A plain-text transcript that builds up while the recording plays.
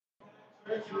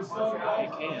It can,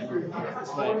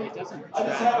 but it doesn't I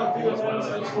just track have a few as well as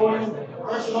announcements the for you. game.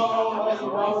 First of all, I want to let you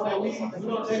know that we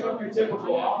don't take up your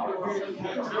typical offer here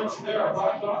at church. There are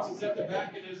black boxes at the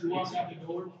back and as you walk out the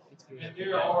door. It's good. And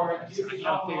there are I giving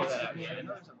gotta figure envelopes that out in yet. I there.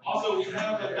 know there's a link. Also, we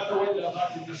have another way that I'd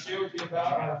like to just share with you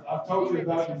about. I've told you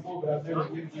about it before, but I've never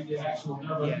given you the actual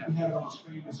number. Yeah. We have it on the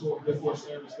screen before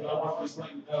service, but I want to just let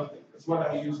you know it's what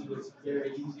I use. It's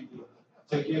very easy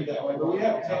to give that way. But we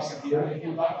have a text to give. If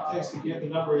you'd like to text to give, the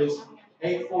number is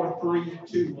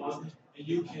 84321. And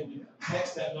you can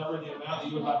text that number, the amount that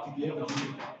you would like to give, and you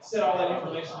can set all that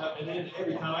information up. And then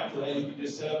every time after that, you can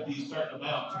just set up the certain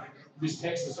amount. Just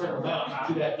text a certain amount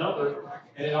to that number,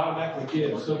 and it automatically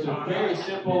gives. So it's a very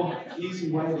simple, easy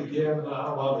way to give, and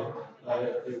I love it.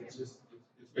 It's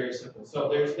very simple. So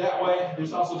there's that way.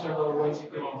 There's also several other ways you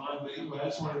can give online. But anyway, I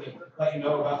just wanted to let you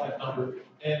know about that number.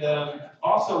 And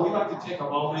also, we like to take a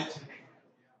moment.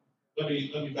 Let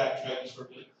me backtrack just for a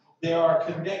minute. There are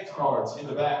connect cards in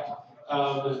the back.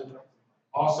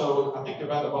 Also, I think they're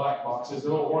by the black boxes.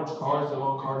 They're little orange cards, they're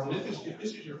long cards. And if this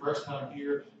is your first time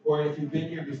here, or if you've been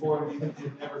here before and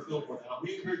you've never filled one out,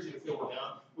 we encourage you to fill one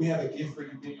out. We have a gift for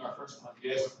you being our first time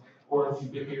guest. Or if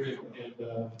you've been here and you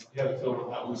haven't filled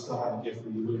one out, we still have a gift for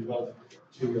you. We'd love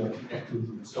to connect with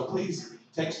you. So please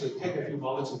take a few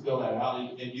moments and fill that out,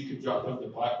 and you can drop them in the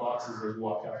black boxes as you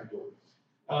walk out the door.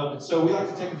 So we like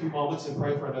to take a few moments and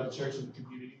pray for another church in the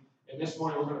community. And this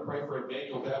morning we're going to pray for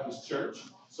Emmanuel Baptist Church.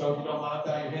 So if you don't mind,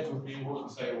 bow your heads with me, we're going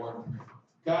to say a word.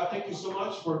 God, thank you so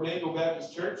much for Emmanuel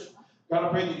Baptist Church. God, I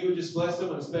pray that you would just bless them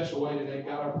in a special way today.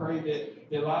 God, I pray that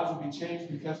their lives would be changed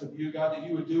because of you. God, that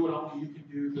you would do what only you can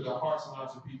do to the hearts and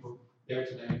lives of people there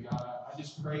today. God, I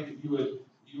just pray that you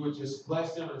would just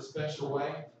bless them in a special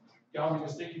way. God, we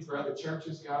just thank you for other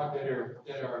churches, God, that are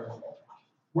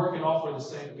working all for the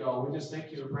same goal. We just thank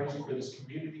you and praise you for this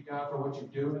community, God, for what you're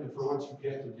doing and for what you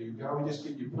get to do. God, we just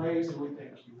give you praise and we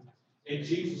thank you. In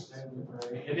Jesus' name we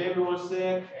pray. And everyone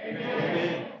said, Amen.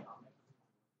 Amen.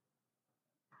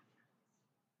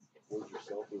 Where's your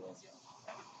selfie one?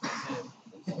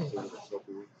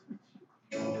 Selfie one.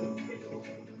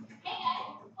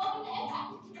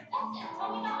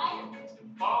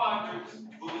 Fall Tigers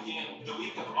will begin the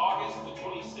week of August the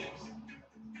 26th.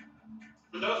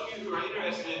 For those of you who are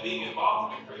interested in being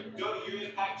involved in the group, go to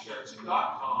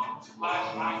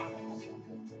yourimpactchurch.com/tigers.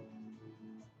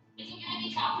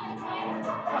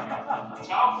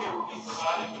 Childcare will be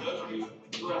provided for those of you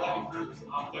who are having groups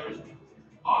on Thursday.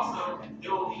 Also,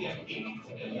 there will be a meeting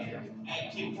today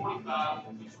at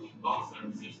 10:45 between both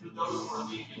services for those who are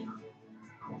leaving.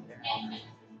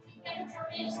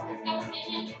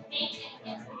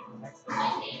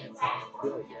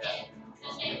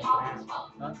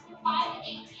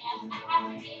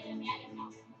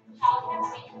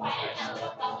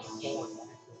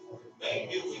 May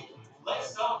Midweek.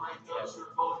 Let's celebrate those who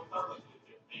are going public with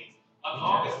their faith on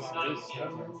August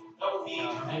 19th. That will be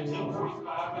at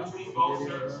 10:45 between both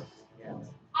services.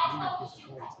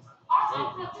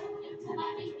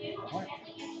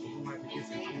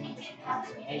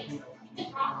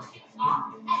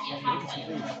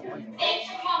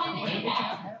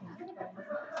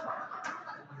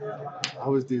 I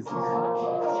was dizzy.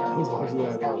 I was watching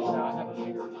that.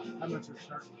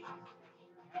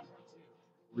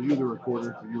 Were you the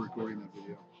recorder? Were you recording that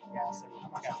video?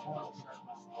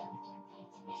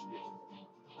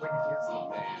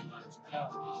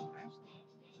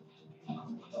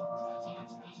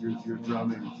 You're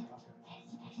drumming.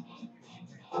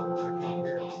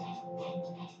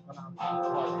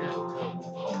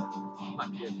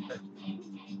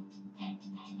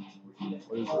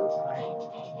 What is this?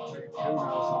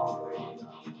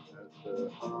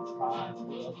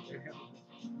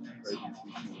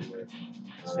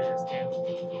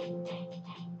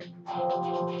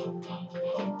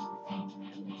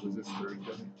 Was this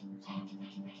Thursday?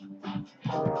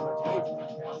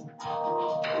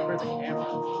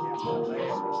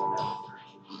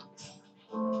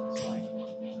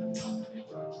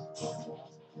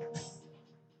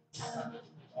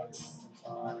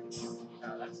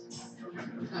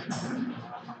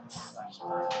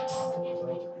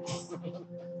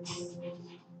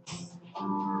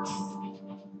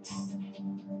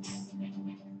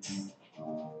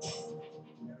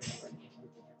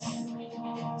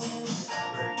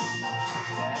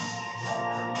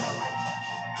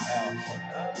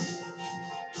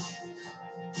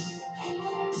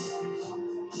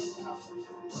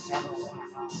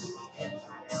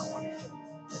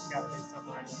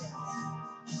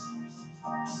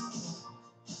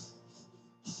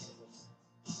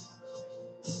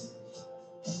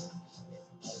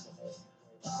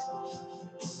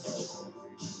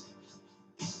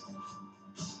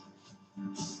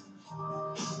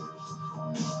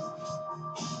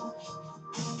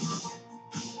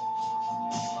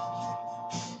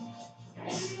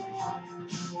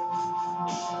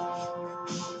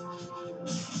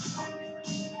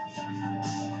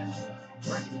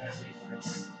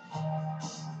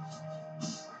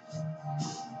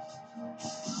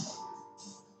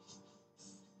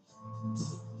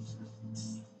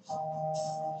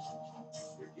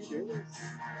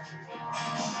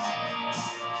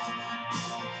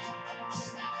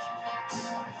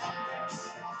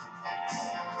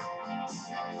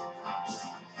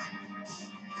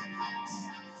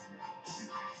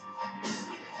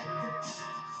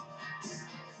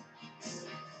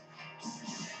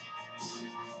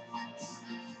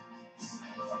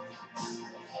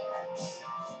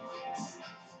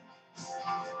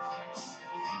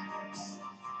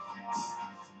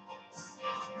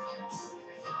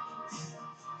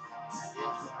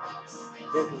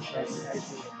 Business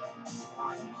presentation.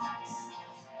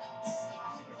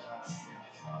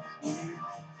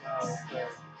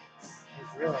 His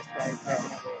real estate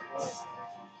technically it was.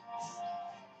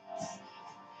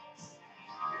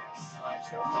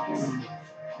 So I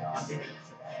did it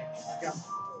today. I got my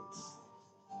notes.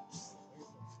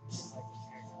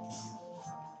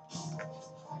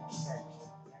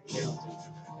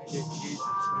 They didn't use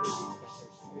the smoothies, but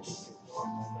their smoothies is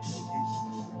normal, but they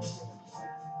use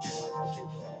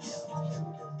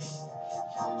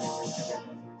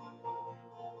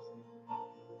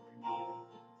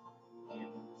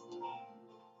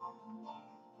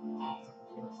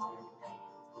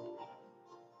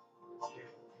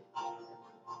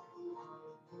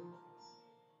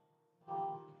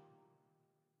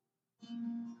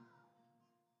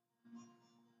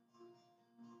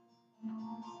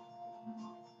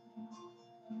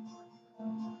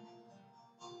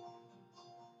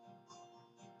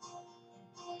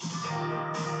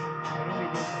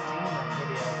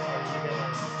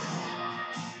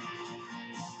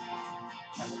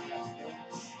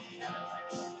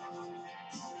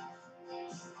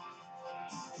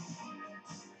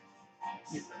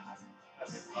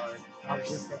I was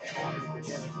just at the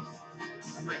beginning.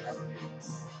 I might have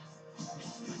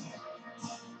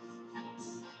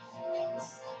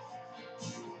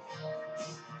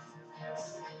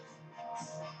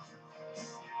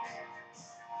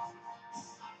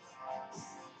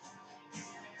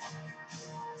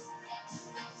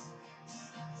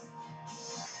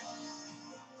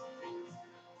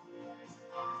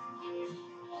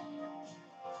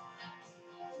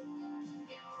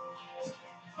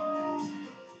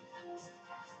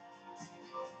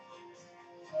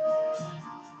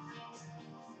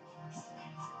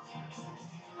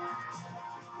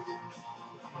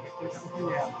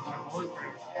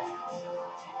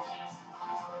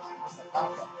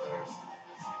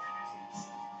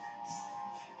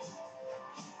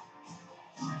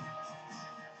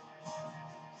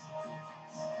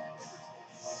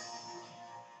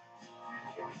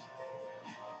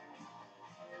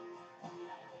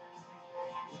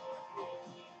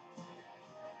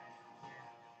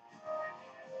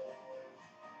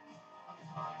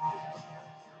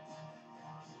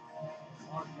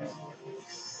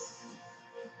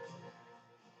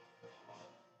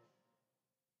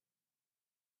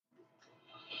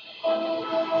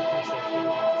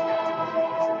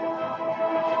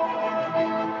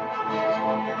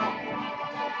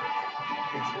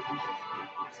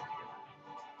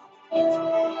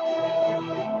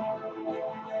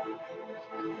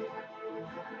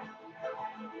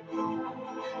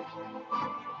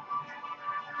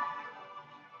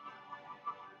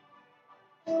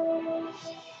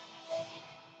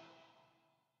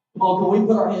Come on, can we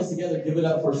put our hands together, give it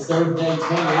up for Serve Day 2018?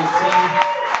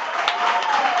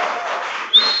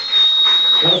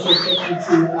 I want to say thank you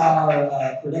to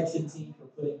our production team for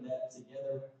putting that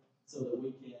together so that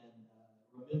we can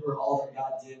remember all that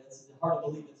God did. It's hard to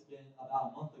believe it's been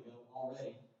about a month ago already.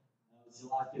 It was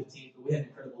July 15th, but we had an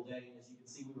incredible day. As you can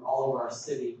see, we were all over our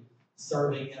city,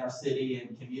 serving in our city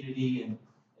and community and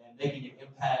making an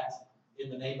impact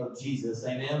in the name of Jesus.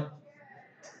 Amen.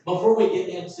 Before we get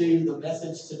into the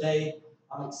message today,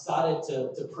 I'm excited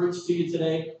to preach to you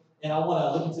today. And I want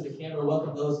to look into the camera,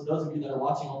 welcome those of you that are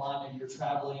watching online, maybe you're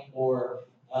traveling or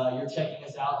you're checking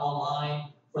us out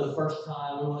online for the first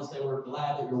time. We want to say we're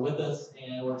glad that you're with us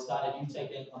and we're excited you've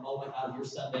taken a moment out of your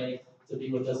Sunday to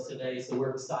be with us today. So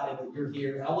we're excited that you're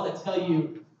here. And I want to tell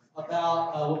you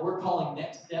about what we're calling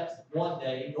Next Steps One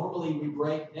Day. Normally we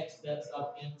break Next Steps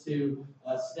up into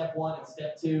step 1 and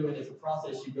step 2, and it's a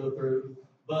process you go through.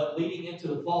 But leading into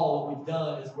the fall, what we've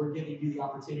done is we're giving you the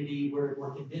opportunity,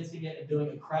 we're condensing it and doing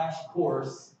a crash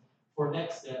course for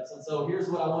Next Steps. And so here's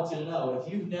what I want you to know.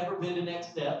 If you've never been to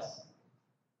Next Steps,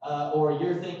 or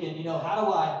you're thinking, how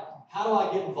do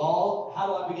I get involved? How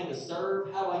do I begin to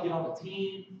serve? How do I get on the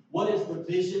team? What is the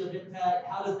vision of Impact?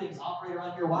 How do things operate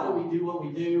around here? Why do we do what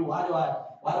we do? Why do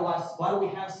we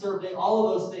have Serve Day? All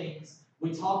of those things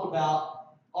we talk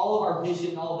about, all of our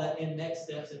vision, all of that in Next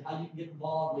Steps and how you can get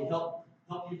involved. We help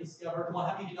help you discover. Come on,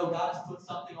 how many of you know God has put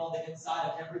something on the inside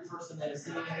of every person that is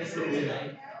sitting in this room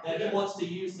today that He wants to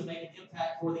use to make an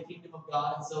impact for the kingdom of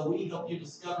God? And so we help you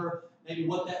discover maybe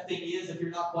what that thing is if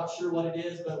you're not quite sure what it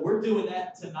is, but we're doing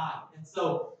that tonight. And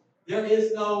so there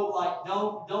is no, like,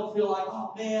 don't feel like,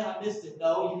 oh man, I missed it.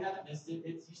 No, you haven't missed it.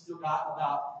 You still got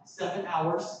about 7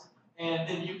 hours, and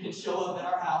then you can show up at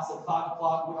our house at 5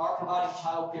 o'clock. We are providing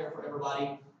childcare for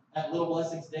everybody at Little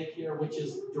Blessings Daycare, which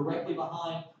is directly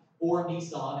behind or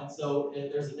Nissan. And so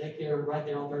there's a daycare right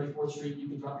there on 34th Street. You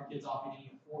can drop your kids off at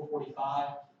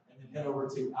 4:45 and then head over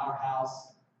to our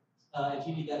house. If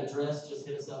you need that address, just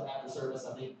hit us up after service.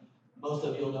 I think most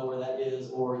of you will know where that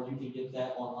is, or you can get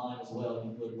that online as well. You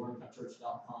can go to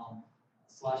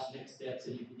wordcountchurch.com/next steps,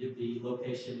 and you can get the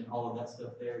location and all of that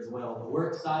stuff there as well. But we're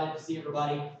excited to see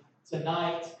everybody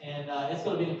tonight, and it's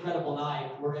going to be an incredible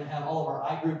night. We're going to have all of our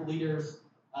iGroup leaders,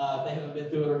 if they haven't been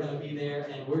through it, are going to be there,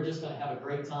 and we're just going to have a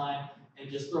great time and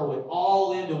just throw it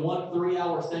all into one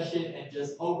 3-hour session and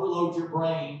just overload your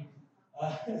brain.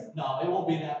 No, it won't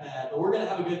be that bad, but we're going to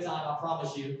have a good time, I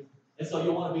promise you. And so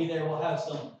you'll want to be there. We'll have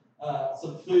some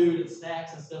food and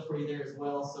snacks and stuff for you there as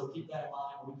well. So keep that in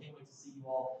mind. We can't wait to see you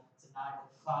all tonight at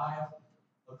 5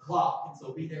 o'clock. And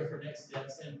so be there for next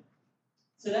steps. And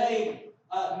today,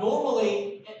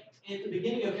 normally at the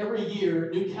beginning of every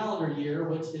year, new calendar year,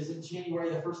 which is in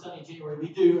January, the first Sunday in January, we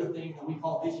do a thing that we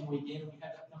call Vision Weekend. We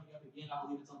have that coming up again. I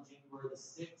believe it's on January the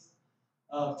 6th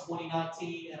of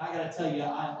 2019. And I got to tell you,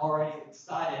 I'm already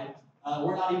excited.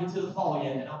 We're not even to the fall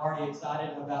yet, and I'm already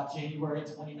excited about January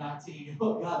 2019 and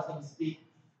what God's going to speak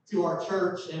to our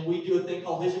church. And we do a thing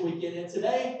called Vision Weekend. And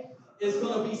today is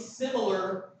going to be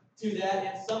similar to that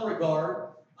in some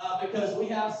regard because we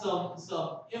have some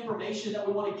information that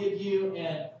we want to give you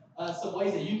and some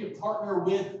ways that you can partner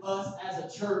with us as a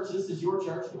church. This is your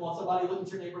church. Come on, somebody look at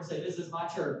your neighbor and say, this is my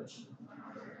church.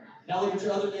 Now look at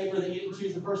your other neighbor that you didn't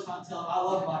choose the first time. Tell them, I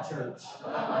love my church.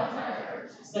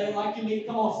 Say it like you mean it.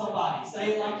 Come on, somebody.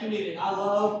 Say it like you mean it. I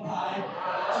love my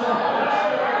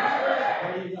church.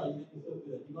 There you go. You make me feel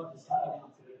good. You love to shout it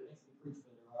out to it. It makes me preach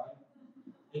better, all right?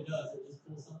 It does. It just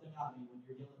pulls something out of me when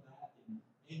you're yelling back and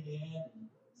amen and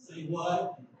say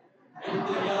what and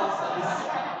everything else.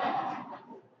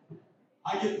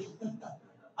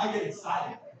 I get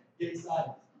excited.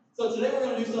 So today we're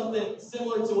going to do something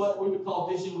similar to what we would call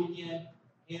Vision Weekend,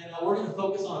 and we're going to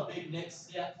focus on a big next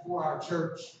step for our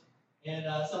church, and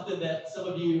something that some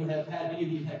of you have had, many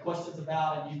of you had questions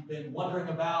about, and you've been wondering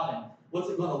about, and what's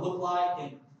it going to look like.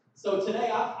 And so today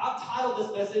I've titled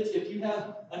this message. If you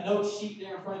have a note sheet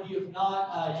there in front of you, if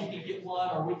not, you can get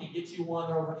one, or we can get you one.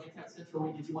 They're over at Impact Central.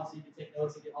 We can get you one so you can take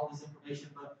notes and get all this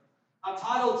information. But I've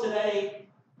titled today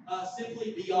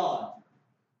simply Beyond.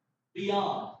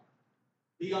 Beyond.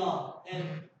 And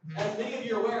as many of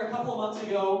you are aware, a couple of months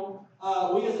ago,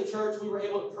 we as a church, we were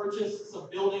able to purchase some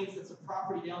buildings and some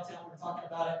property downtown. We were talking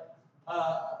about it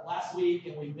last week,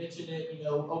 and we mentioned it,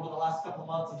 over the last couple of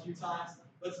months a few times.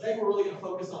 But today we're really going to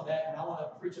focus on that, and I want to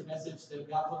preach a message that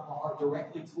God put in my heart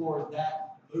directly toward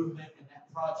that movement and that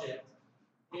project.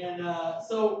 And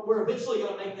so we're eventually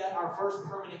going to make that our first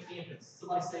permanent campus.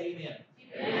 Somebody say amen.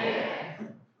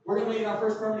 Amen. We're going to make it our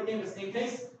first permanent campus.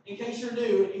 In case you're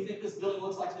new and you think this building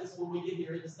looks like this when we get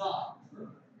here, it does not.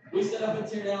 We set up and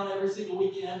tear down every single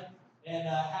weekend and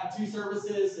have 2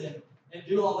 services and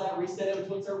do all that, reset it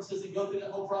between services and go through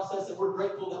that whole process. And we're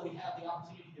grateful that we have the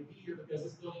opportunity to be here because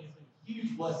this building has been a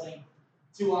huge blessing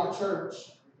to our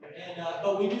church. And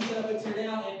but we do set up and tear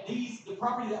down, and the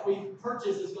property that we've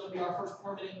purchased is going to be our first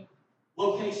permanent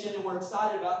location, and we're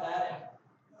excited about that. And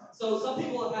so some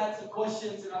people have had some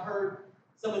questions, and I've heard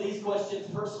some of these questions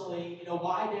personally.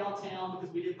 Why downtown?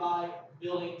 Because we did buy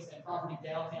buildings and property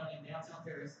downtown in downtown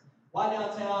Paris. Why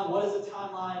downtown? What is the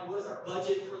timeline? What is our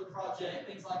budget for the project?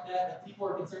 Things like that people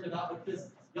are concerned about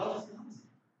because y'all just know.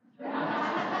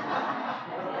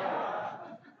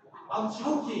 I'm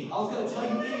joking. I was going to tell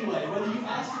you anyway. Whether you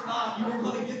asked or not, you were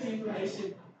going to get the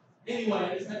information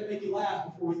anyway. I just had to make you laugh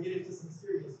before we get into some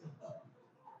serious stuff.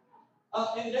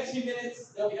 In the next few minutes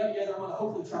that we have together, I'm going to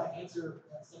hopefully try to answer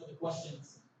some of the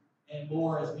questions and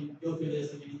more as we go through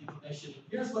this and give you the information.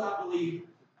 Here's what I believe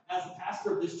as a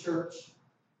pastor of this church.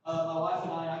 My wife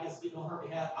and I can speak on her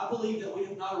behalf. I believe that we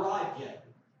have not arrived yet.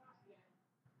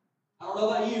 I don't know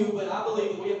about you, but I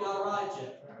believe that we have not arrived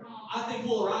yet. I think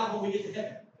we'll arrive when we get to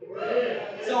heaven.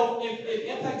 So if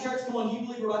Impact Church, come on, you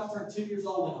believe we're about to turn 2 years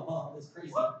old in a month. That's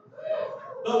crazy.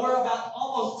 But we're about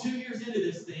almost 2 years into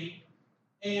this thing.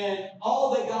 And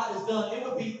all that God has done, it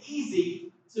would be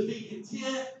easy to be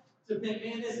content, to think,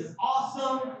 man, this is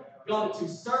awesome. Gone to 2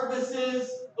 services.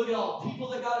 Look at all the people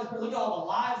that God has, look at all the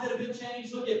lives that have been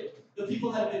changed. Look at the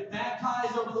people that have been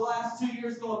baptized over the last 2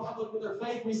 years going public with their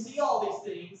faith. We see all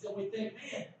these things and we think,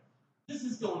 man, this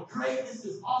is going great, this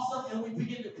is awesome, and we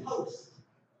begin to coast.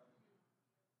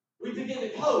 We begin to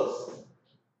coast.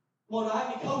 Well, do I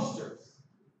have any coasters?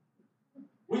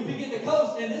 We begin to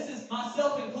coast, and this is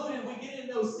myself included. We get in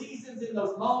those seasons, in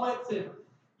those moments, and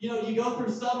you go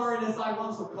through summer, and it's like, well,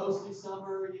 I'm so coast through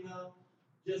summer,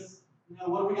 just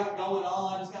what do we got going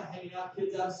on? Just kind of hanging out,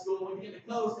 kids out of school. We begin to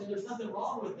coast, and there's nothing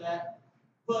wrong with that.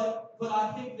 But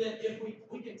I think that if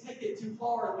we can take it too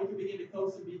far, and we can begin to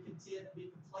coast and be content and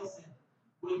be complacent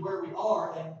with where we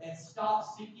are, and stop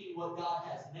seeking what God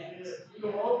has next.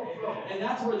 And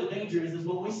that's where the danger is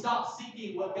when we stop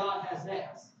seeking what God has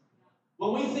next.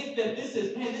 When we think that this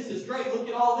is great, look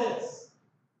at all this.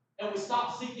 And we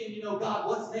stop seeking, God,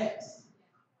 what's next?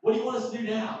 What do you want us to do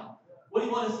now? What do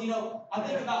you want us, I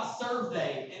think about Serve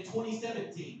Day in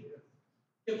 2017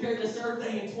 compared to Serve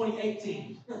Day in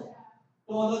 2018.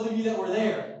 Well, those of you that were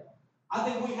there, I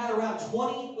think we had around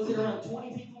 20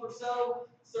 people or so,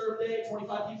 Serve Day,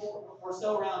 25 people or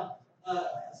so around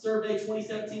Serve Day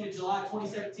 2017 in July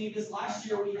 2017. This last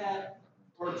year we had,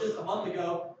 or just a month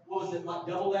ago, what was it, like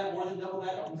double that, more than double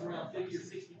that? It was around 50 or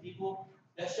 60 people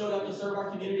that showed up to serve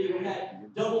our community. We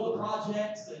had double the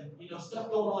projects and stuff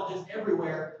going on just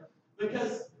everywhere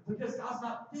because God's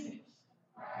not finished.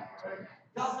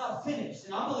 God's not finished.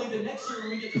 And I believe that next year when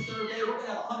we get to Serve Day, we're going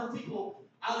to have 100 people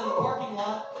out in the parking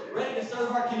lot ready to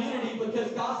serve our community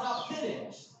because God's not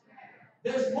finished.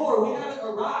 There's more. We haven't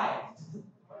arrived.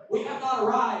 We have not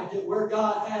arrived at where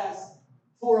God has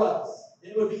for us.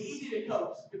 And it would be easy to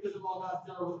coast because of all God's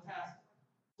done over the past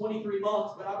 23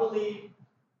 months. But I believe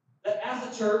that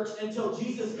as a church, until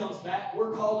Jesus comes back,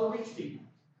 we're called to reach people.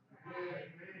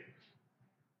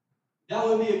 That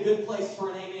would be a good place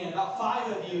for an amen. About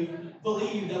 5 of you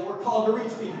believe that we're called to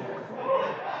reach people.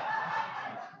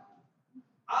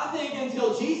 I think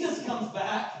until Jesus comes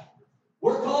back,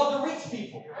 we're called to reach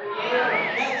people.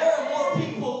 That there are more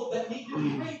people that need to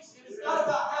be reached. And it's not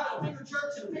about having a bigger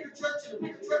church and a bigger church and a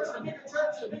bigger church and a bigger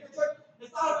church and a bigger church.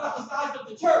 It's not about the size of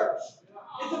the church.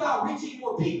 It's about reaching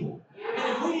more people.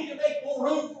 And if we need to make more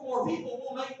room for more people,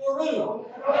 we'll make more room.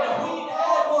 And if we need to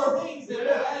add more things, then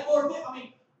we'll add more things.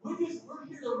 We're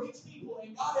here to reach people,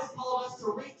 and God has called us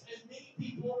to reach as many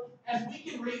people as we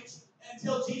can reach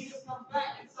until Jesus comes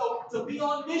back. And so, to be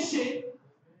on mission,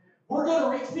 we're going to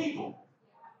reach people.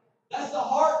 That's the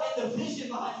heart and the vision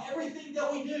behind everything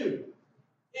that we do,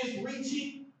 is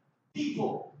reaching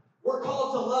people. We're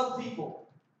called to love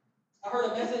people. I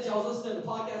heard a message. I was listening to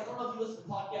podcasts. I don't know if you listen to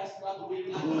podcasts throughout the week.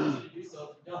 I encourage you to do so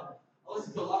if you don't. I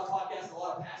listen to a lot of podcasts, a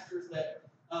lot of pastors that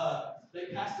they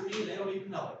pastor me and they don't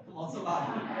even know it. Come on,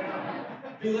 somebody.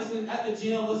 Be listening at the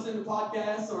gym, listening to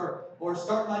podcasts, or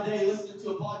start my day listening to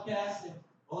a podcast and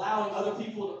allowing other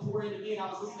people to pour into me. And I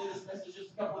was listening to this message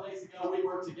just a couple of days ago. We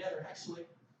worked together, actually.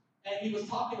 And he was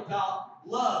talking about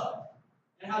love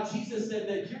and how Jesus said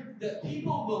that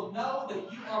people will know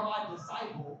that you are my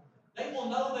disciple. They will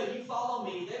know that you follow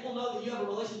me. They will know that you have a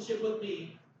relationship with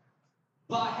me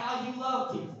by how you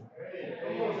love people.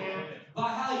 By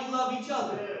how you love each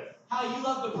other. How you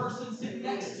love the person sitting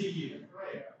next to you.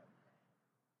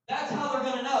 That's how they're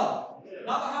going to know.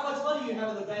 Not by how much money you have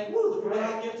in the bank. Woo, look at what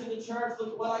I give to the church.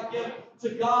 Look at what I give to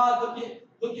God.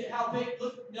 Look at how big.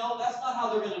 No, that's not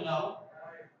how they're going to know.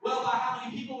 Well, by how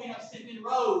many people we have sitting in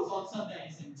rows on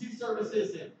Sundays and 2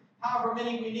 services and however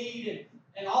many we need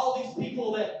and all these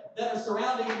people that are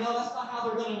surrounding you. No, that's not how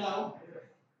they're going to know.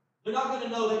 They're not going to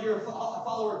know that you're a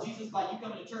follower of Jesus by you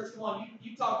coming to church. Come on,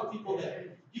 you talk to people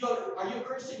that you go to, are you a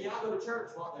Christian? Yeah, I go to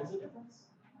church. Well, there's a difference.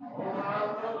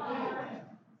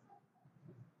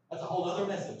 That's a whole other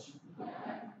message.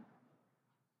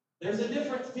 There's a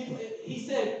difference. People, he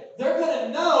said, they're going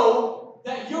to know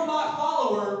that you're my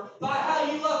follower by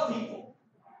how you love people.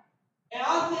 And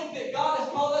I think that God has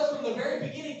called us from the very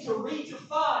beginning to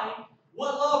redefine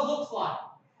what love looks like.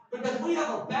 Because we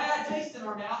have a bad taste in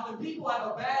our mouth, and people have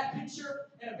a bad picture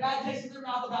and a bad taste in their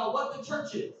mouth about what the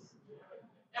church is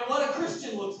and what a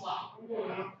Christian looks like.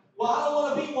 Well, I don't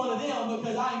want to be one of them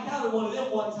because I encountered one of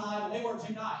them one time and they weren't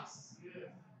too nice.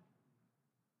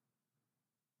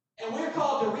 And we're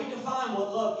called to redefine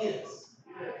what love is.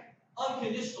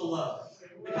 Unconditional love.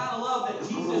 The kind of love that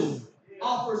Jesus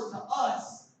offers to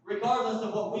us, regardless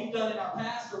of what we've done in our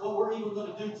past or what we're even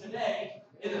going to do today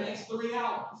in the next 3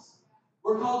 hours.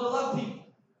 We're called to love people.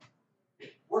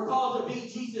 We're called to be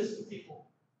Jesus to people.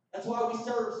 That's why we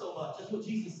serve so much. That's what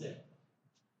Jesus said.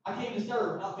 I came to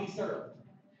serve, not be served.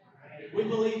 We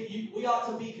believe we ought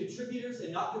to be contributors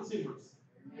and not consumers.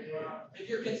 If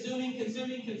you're consuming,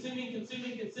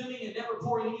 and never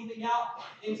pouring anything out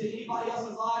into anybody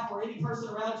else's life or any person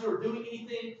around you or doing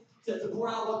anything to pour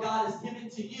out what God has given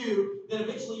to you, then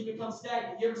eventually you become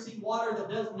stagnant. You ever seen water that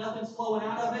does nothing's flowing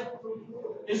out of it?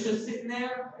 It's just sitting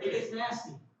there. It gets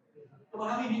nasty. Come on,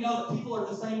 how many of you know that people are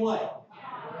the same way?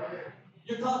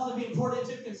 You're constantly being poured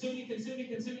into, consuming,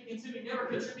 never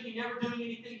contributing, never doing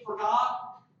anything for God.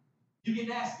 You get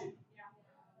nasty.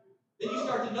 Then you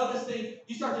start to notice things.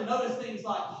 You start to notice things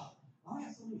like, oh, why do I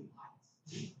have so many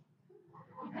lights?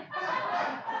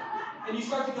 And you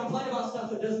start to complain about stuff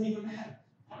that doesn't even matter.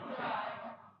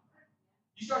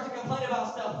 You start to complain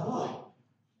about stuff. Oh,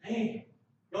 man,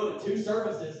 go to 2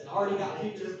 services and already got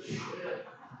pictures.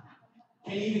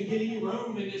 Can't even get any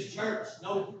room in this church.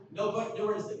 Nobody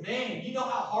knows it. Man, you know how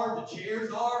hard the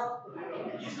chairs are?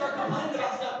 You start complaining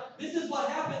about stuff. This is what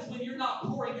happens when you're not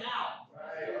pouring out.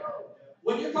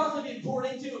 When you're constantly being poured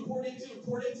into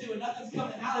and nothing's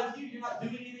coming out of you, you're not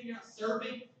doing anything, you're not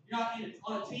serving, you're not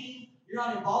on a team, you're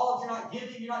not involved, you're not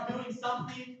giving, you're not doing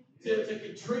something to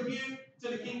contribute to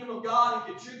the kingdom of God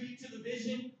and contribute to the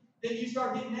vision, then you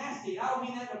start getting nasty. I don't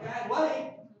mean that in a bad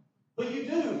way, but you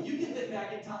do. You can look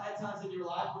back at times in your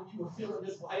life when you were feeling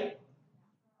this way.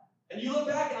 And you look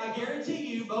back, and I guarantee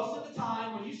you, most of the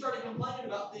time, when you started complaining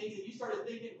about things and you started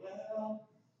thinking, well,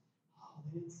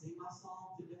 they didn't sing my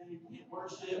song today, you can't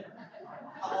worship,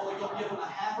 I'm only going to give them a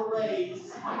half a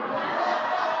raise. They're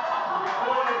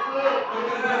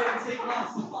going to go and sing my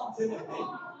song today.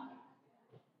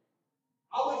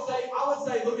 I would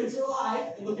say, look at your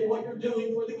life and look at what you're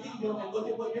doing for the kingdom and look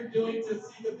at what you're doing to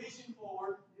see the vision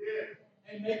forward.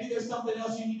 And maybe there's something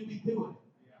else you need to be doing.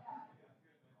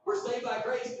 We're saved by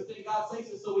grace, but then God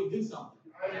saves us so we do something.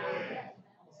 I'm going to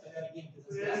say that again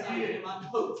because that's not even in my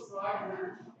notes.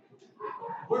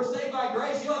 We're saved by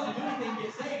grace. You don't have to do anything to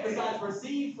get saved besides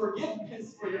receive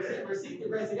forgiveness for your sin, receive the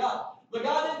grace of God. But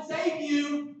God didn't save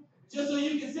you just so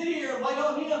you can sit here and wait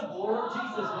on Him. Lord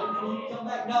Jesus, wait for you to come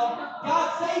back. No,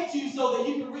 God saved you so that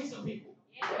you can reach some people.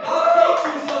 God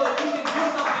saved you so that you can do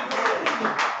something for the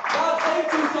kingdom. God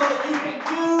saved you so that you can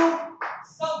do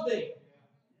something.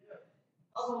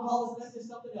 I was going to call this message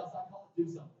something else. I call it do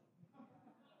something.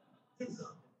 Do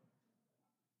something.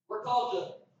 We're called to,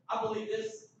 I believe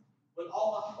this with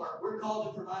all my heart, we're called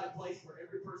to provide a place where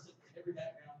every person from every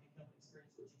background can come and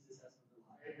experience what Jesus has for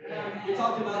their life. We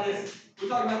talked about this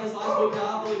last week.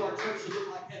 Now I believe our church should look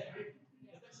like heaven.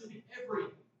 There should be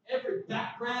every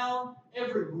background,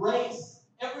 every race,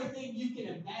 everything you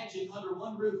can imagine under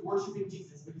one roof worshiping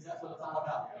Jesus, because that's what it's all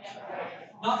about.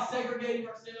 Not segregating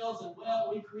ourselves and, well,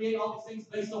 we create all these things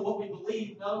based on what we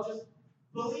believe. No, just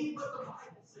believe what the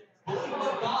Bible says. Believe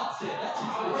what God said. That's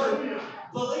just the word.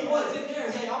 Believe what's in there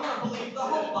and say, I'm going to believe the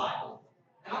whole Bible.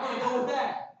 And I'm going to go with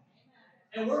that.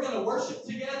 And we're going to worship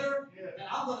together. And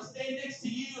I'm going to stand next to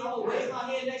you. I'm going to raise my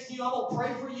hand next to you. I'm going to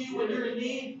pray for you when you're in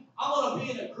need. I'm going to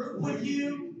be in a group with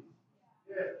you.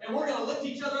 And we're going to lift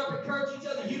each other up, encourage each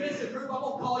other. You miss a group, I'm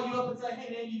going to call you up and say,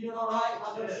 hey, man, you doing all right?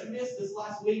 I noticed you missed this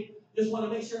last week. Just want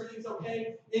to make sure everything's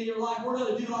okay in your life. We're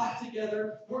going to do life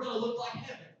together. We're going to look like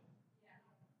heaven.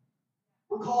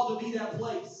 We're called to be that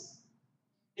place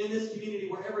in this community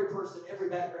where every person, every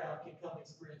background can come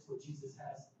experience what Jesus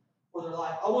has for their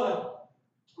life. I want to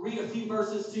read a few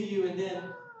verses to you and then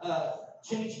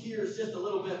change gears just a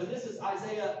little bit. But this is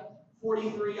Isaiah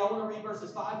 43. I want to read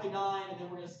verses 5 to 9, and then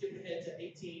we're going to skip ahead to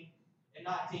 18 and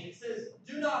 19. It says,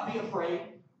 do not be afraid.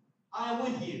 I am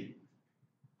with you.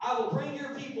 I will bring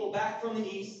your people back from the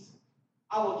east.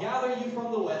 I will gather you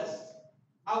from the west.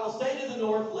 I will say to the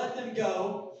north, let them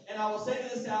go. And I will say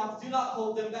to the south, do not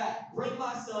hold them back. Bring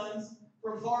my sons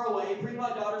from far away. Bring my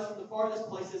daughters from the farthest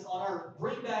places on earth.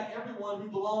 Bring back everyone who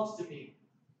belongs to me.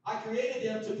 I created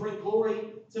them to bring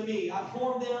glory to me. I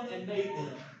formed them and made them.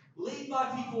 Lead my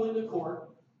people into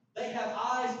court. They have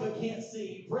eyes but can't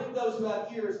see. Bring those who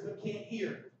have ears but can't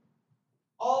hear.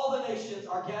 All the nations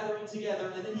are gathering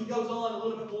together. And then he goes on a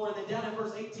little bit more. And then down in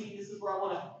verse 18, this is where I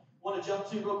want to jump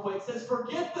to real quick. It says,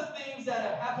 forget the things that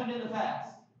have happened in the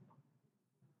past.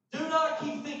 Do not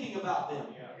keep thinking about them.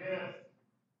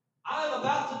 I am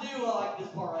about to do, I like this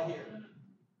part right here.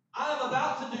 I am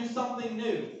about to do something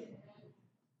new.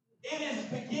 It is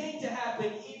beginning to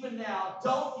happen even now.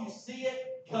 Don't you see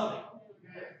it coming?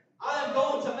 I am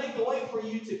going to make a way for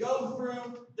you to go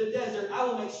through the desert. I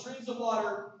will make streams of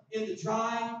water in the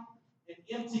dry and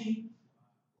empty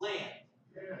land.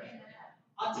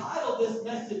 I titled this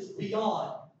message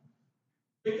Beyond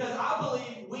because I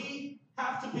believe we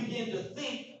have to begin to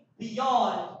think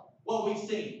beyond what we've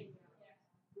seen.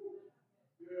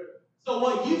 So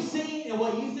what you've seen and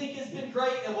what you think has been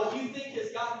great and what you think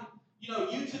has gotten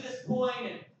you to this point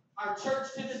and our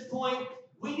church to this point,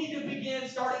 we need to begin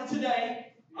starting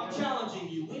today. I'm challenging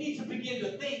you. We need to begin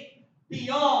to think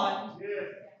beyond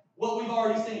what we've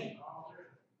already seen.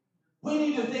 We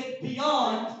need to think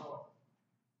beyond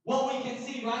what we can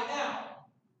see right now.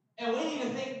 And we need to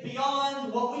think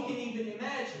beyond what we can even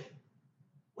imagine.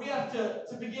 We have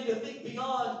to begin to think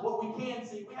beyond what we can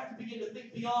see. We have to begin to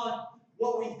think beyond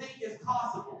what we think is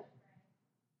possible.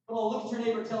 Come on, look at your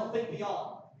neighbor and tell them, think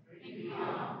beyond.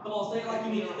 Come on, say it like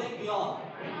you mean it. Think beyond.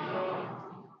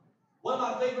 One of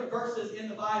my favorite verses in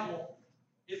the Bible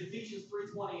is Ephesians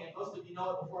 3:20, and most of you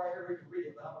know it before I ever even read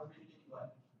it, but I'm going to read it anyway.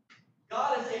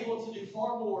 God is able to do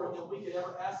far more than we could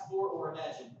ever ask for or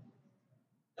imagine.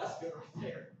 That's good right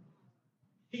there.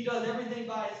 He does everything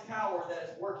by His power that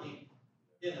is working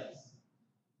in us.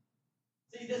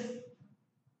 See,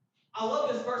 I love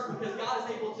this verse because God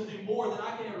is able to do more than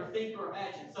I can ever think or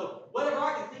imagine. So whatever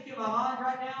I can think in my mind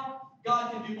right now,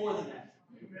 God can do more than that.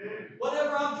 Amen.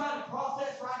 Whatever I'm trying to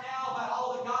process right now about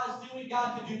all that God is doing,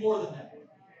 God can do more than that.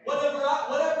 Whatever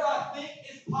I think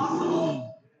is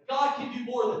possible, God can do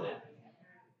more than that.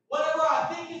 Whatever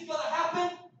I think is going to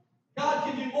happen, God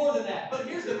can do more than that. But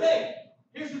here's the thing.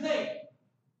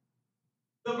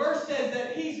 The verse says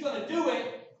that He's going to do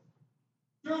it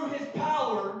through His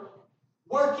power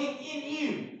working in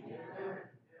you.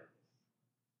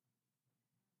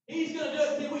 He's going to do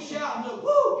it until we shout and go,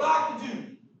 woo, God can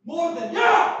do more than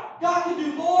that. God can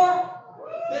do more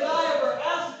than I ever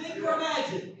asked, think, or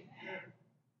imagine.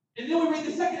 And then we read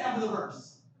the second half of the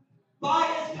verse. By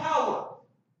His power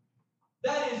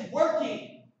that is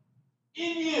working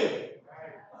in you.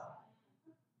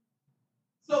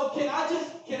 So can I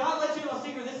let you know a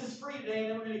secret? This is free today, and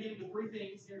then we're going to get into three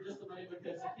things here in just a minute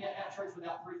because you can't have church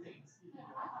without three things.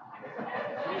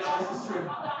 This is true.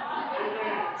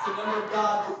 It's the number of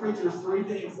God for preachers, three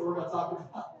things that we're going to talk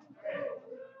about.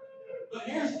 But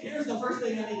here's the first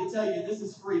thing I need to tell you. This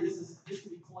is free. This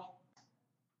could be 0.5.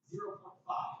 So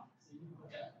you can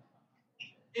put that.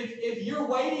 If you're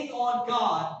waiting on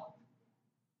God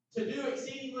to do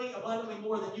exceedingly abundantly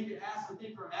more than you can ask or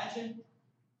think or imagine,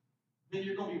 then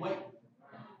you're going to be waiting.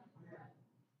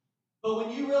 But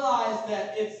when you realize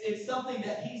that it's something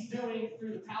that He's doing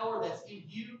through the power that's in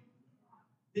you,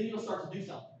 then you'll start to do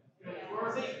something.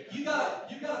 See, you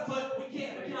gotta put. We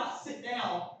cannot sit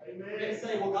down and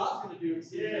say, well, God's going to do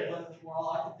exceedingly abundantly more all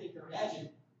I can think or imagine,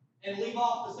 and leave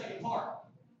off the second part.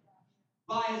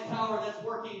 By His power that's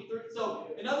working through. So,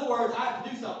 in other words, I have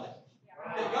to do something.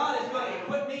 That God is going to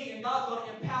equip me, and God's going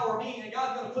to empower me, and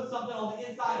God's going to put something on the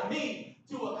inside of me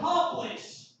to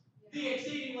accomplish the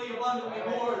exceedingly abundantly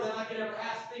more than I can ever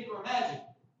ask, think, or imagine.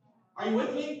 Are you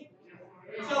with me?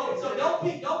 So don't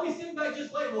be sitting back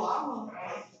just waiting. Well, I don't know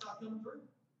why it's not coming through.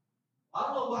 I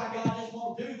don't know why God just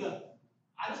won't do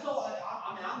I just know.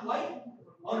 I'm waiting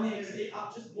on the exceed.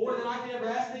 I'm just more than I can ever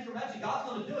ask, think, or imagine. God's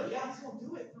going to do it. Yeah, He's going to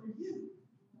do it through you.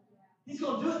 He's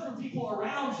going to do it through people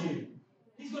around you.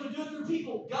 He's going to do it through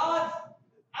people. God's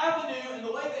avenue and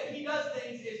the way that He does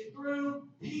things is through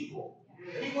people.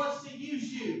 He wants to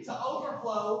use you to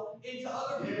overflow into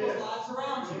other people's lives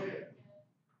around you.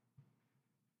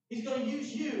 He's going to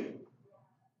use you.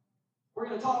 We're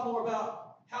going to talk more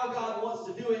about how God wants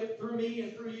to do it through me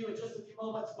and through you in just a few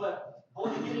moments, but I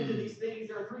want to get into these things.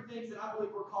 There are three things that I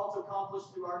believe we're called to accomplish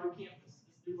through our new campus,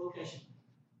 this new location.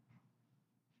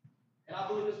 And I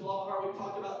believe this with all my heart. We've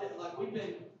talked about this, like we've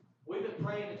been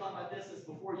praying and talking about this since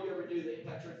before you ever knew that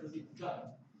Impact Church was even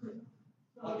done.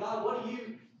 God, what are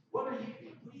you going to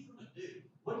do?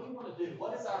 What do you want to do?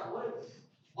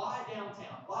 Why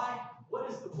downtown? What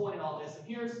is the point in all this? And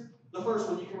here's the first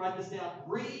one. You can write this down.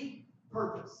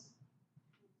 Repurpose.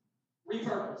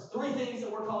 Repurpose. Three things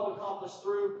that we're called to accomplish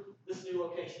through this new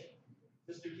location,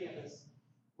 this new campus.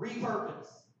 Repurpose.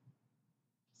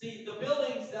 See, the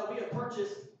buildings that we have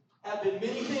purchased have been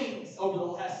many things over the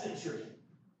last century.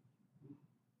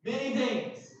 Many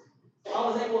things. I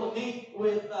was able to meet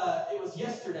with, it was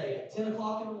yesterday at 10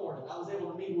 o'clock in the morning. I was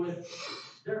able to meet with,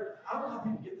 I don't know how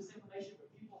people get this information, but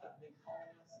people have been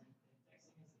calling us and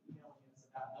texting us and emailing us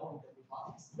about knowing that we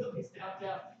bought these buildings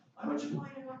downtown. What you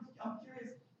playing? I'm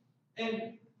curious.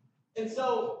 And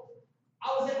so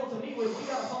I was able to meet with, we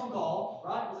got a phone call,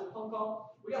 right? Was it a phone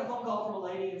call? We got a phone call from a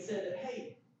lady and said that,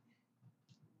 hey,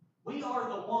 we are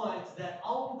the ones that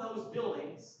own those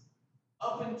buildings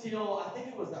up until, I think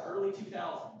it was the early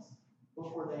 2000s,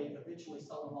 before they eventually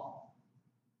sold them off.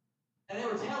 And they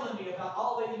were telling me about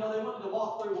all that, they wanted to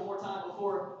walk through one more time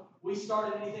before we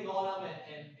started anything on them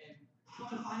and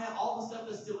trying to find out all the stuff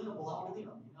that's still in them belong to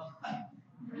them,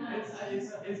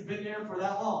 It's been there for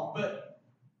that long. But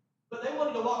But they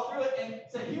wanted to walk through it and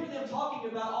to hear them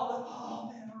talking about all the, oh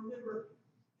man, I remember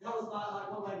that was my, like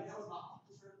one lady, that was my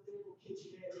office right there, little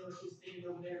kitchenette. There was just standing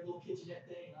over there, little kitchenette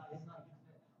thing. It's not a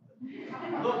kitchenette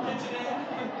now, but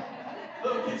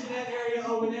little kitchenette area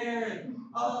over there. And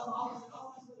I was like,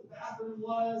 oh, that's where the bathroom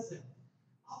was. And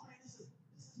oh man, this is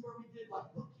where we did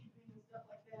like bookkeeping and stuff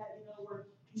like that. You know,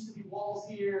 where there used to be walls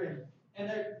here, and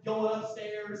they're going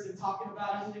upstairs and talking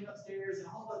about everything upstairs and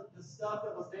all the stuff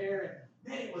that was there.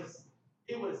 And man, it was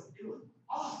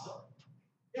awesome.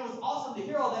 It was awesome to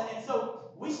hear all that. And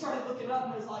so we started looking up,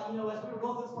 and it was like, you know, as we were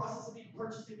going through this process of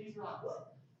purchasing these, we're like,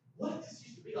 what did this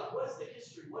used to be like? What is the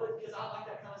history? Because I like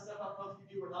that kind of stuff. I don't know if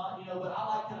you do or not, you know, but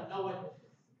I like kind of knowing,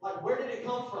 like, where did it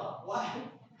come from? Why?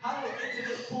 How did it get to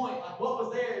this point? Like, what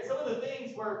was there? And some of the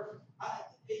things were,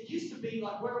 it used to be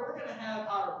like where we're going to have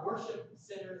our worship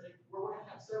centers, where we're going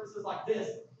to have services like this,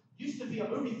 used to be a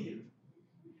movie theater.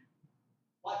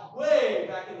 Like way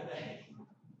back in the day.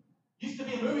 Used to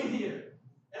be a movie theater.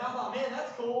 And I thought, man,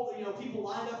 that's cool. You know, people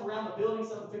lined up around the building,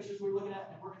 some of the pictures we were looking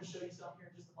at, and we're going to show you some here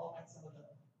in just a moment, some of the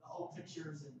old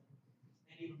pictures and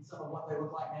even some of what they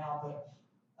look like now. But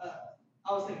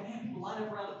I was thinking, man, people lined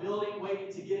up around the building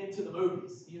waiting to get into the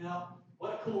movies, you know?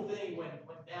 What a cool thing when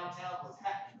downtown was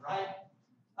happening, right?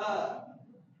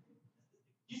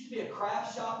 Used to be a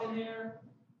craft shop in there.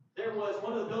 There was,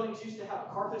 one of the buildings used to have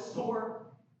a carpet store,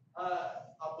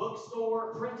 a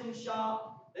bookstore, printing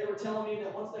shop. They were telling me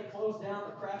that once they closed down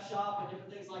the craft shop and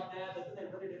different things like that, that then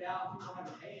they rented it out. People were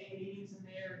having AA meetings in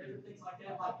there, different things like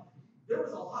that. Like, there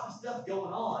was a lot of stuff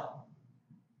going on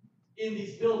in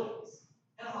these buildings.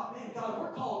 And I thought, man, God,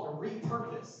 we're called to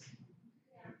repurpose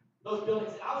those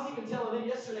buildings. And I was even telling them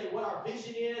yesterday what our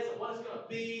vision is and what it's going to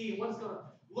be and what it's going to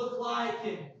look like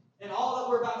and all that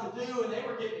we're about to do. And they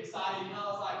were getting excited. You know, I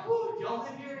was like, whoo, y'all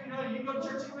live here? You know, you go to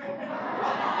church anywhere?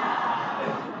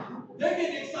 They're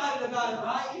getting excited about it,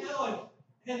 right? You know,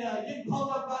 and getting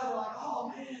pumped up about it. They're like,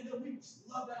 oh, man, we just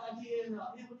love that idea. And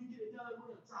man, when you get it done, we're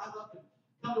going to drive up and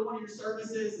come to one of your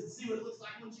services and see what it looks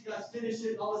like once you guys finish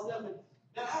it and all this stuff. And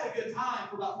man, I had a good time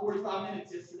for about 45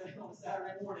 minutes yesterday on a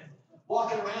Saturday morning,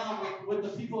 walking around with the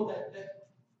people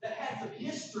that had some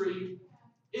history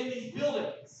in these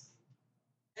buildings.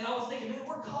 And I was thinking, man,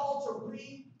 we're called to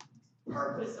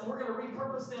repurpose, and we're going to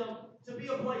repurpose them to be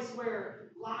a place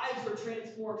where lives are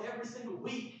transformed every single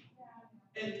week,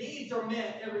 and needs are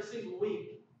met every single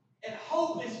week, and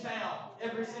hope is found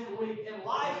every single week, and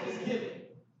life is given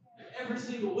every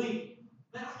single week.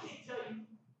 Man, I can't tell you,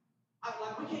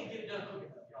 we can't get it done quick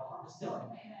enough, y'all. I'm just telling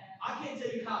you. I can't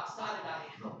tell you how excited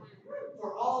I am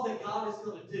for all that God is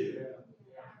going to do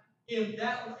in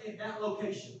that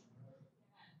location.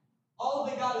 All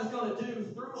that God is going to do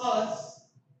through us,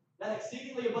 that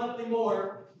exceedingly abundantly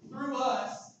more, through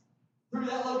us, through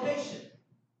that location.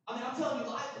 I mean, I'm telling you,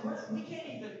 we can't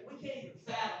even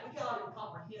fathom, we cannot even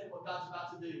comprehend what God's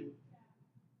about to do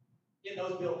in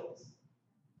those buildings.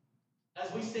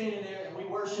 As we stand in there and we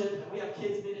worship and we have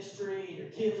kids ministry and your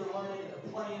kids are learning and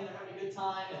they're playing and they're having a good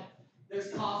time and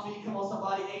there's coffee, come on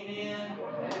somebody, amen.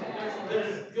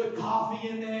 There's good coffee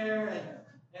in there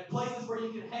and places where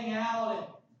you can hang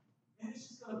out and it's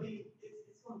just going to be,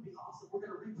 it's going to be awesome. We're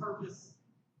going to repurpose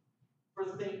for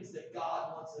the things that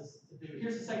God wants us to do.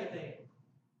 Here's the second thing.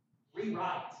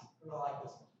 Rewrite. I like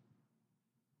this one.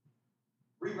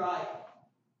 Rewrite.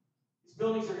 These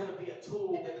buildings are going to be a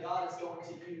tool that God is going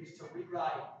to use to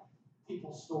rewrite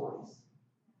people's stories.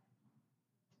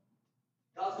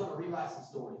 God's going to rewrite some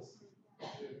stories.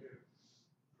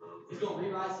 He's going to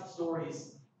rewrite some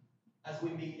stories as we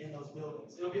meet in those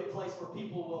buildings. It'll be a place where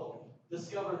people will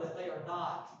discover that they are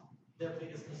not their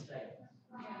biggest mistake.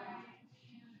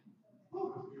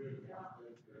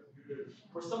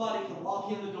 Where somebody can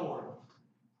walk in the door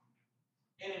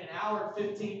and in an hour and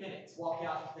 15 minutes walk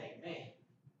out and think, man,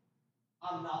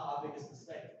 I'm not my biggest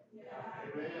mistake.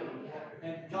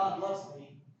 And God loves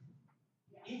me.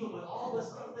 Even with all this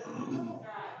stuff that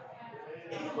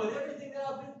even with everything that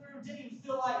I've been through, didn't even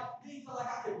feel like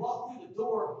I could walk through the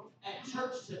door at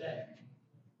church today.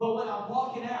 But when I'm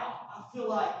walking out, I feel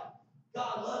like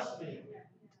God loves me.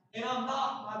 And I'm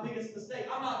not my biggest mistake.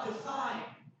 I'm not defined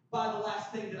by the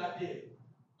last thing that I did.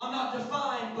 I'm not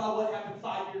defined by what happened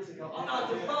 5 years ago. I'm not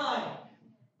defined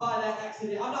by that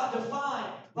accident. I'm not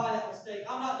defined by that mistake.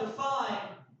 I'm not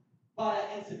defined by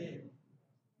that incident.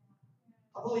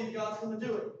 I believe God's going to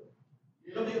do it.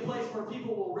 It'll be a place where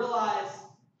people will realize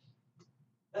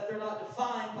that they're not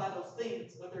defined by those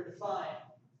things, but they're defined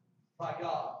by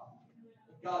God.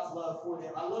 God's love for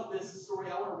them. I love this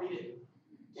story. I want to read it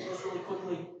just really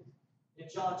quickly. In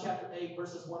John chapter 8,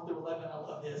 verses 1 through 11, I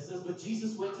love this. It says, but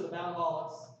Jesus went to the Mount of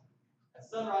Olives. That's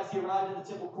sunrise, he arrived in the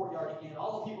temple courtyard again.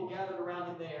 All the people gathered around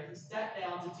him there. He sat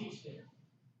down to teach them.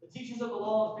 The teachers of the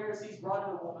law and the Pharisees brought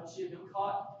in a woman. She had been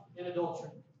caught in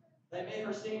adultery. They made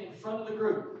her stand in front of the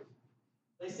group.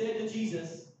 They said to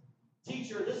Jesus,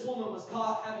 "Teacher, this woman was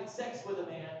caught having sex with a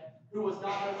man who was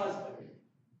not her husband.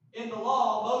 In the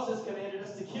law, Moses commanded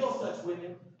us to kill such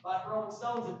women by throwing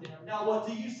stones at them. Now what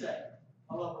do you say?"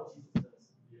 I love what Jesus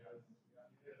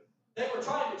says. They were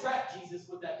trying to trap Jesus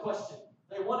with that question.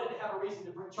 They wanted to have a reason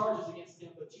to bring charges against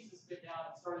him, but Jesus bent down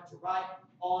and started to write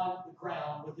on the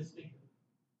ground with his finger.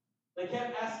 They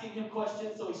kept asking him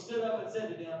questions, so he stood up and said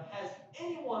to them, "Has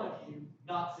any one of you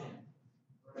not sinned?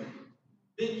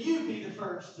 Then you be the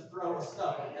first to throw a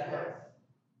stone at her."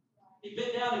 He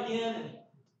bent down again and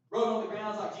wrote on the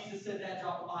ground. It's like Jesus said that,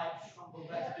 drop the mic. I'm going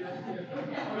back to doing I'm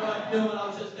going back to doing what I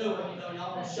was just doing.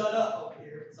 Y'all want to shut up over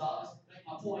here. So I'll just make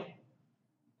my point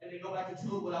and then go back to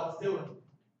doing what I was doing.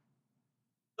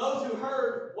 Those who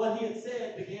heard what he had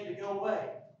said began to go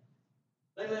away.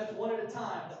 They left one at a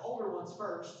time, the older ones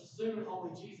first. Soon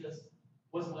only Jesus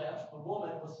was left. The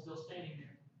woman was still standing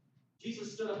there.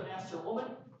 Jesus stood up and asked her,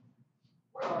 "Woman,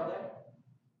 where are they?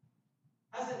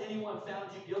 Hasn't anyone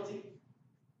found you guilty?"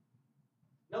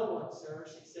 "No one, sir,"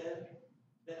 she said.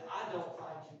 "Then I don't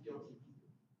find you guilty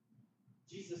either."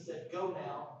 Jesus said, "Go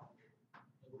now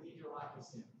and leave your life of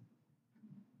sin."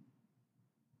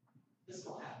 This is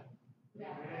going to happen.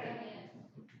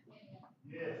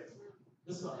 Yes.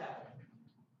 This is going to happen.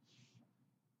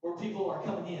 Where people are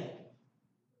coming in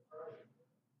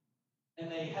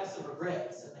and they have some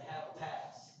regrets and they have a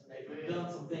past and they've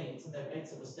done some things and they've made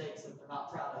some mistakes that they're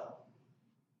not proud of.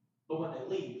 But when they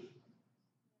leave,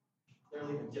 they're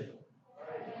leaving different.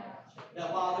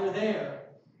 That while they're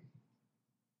there,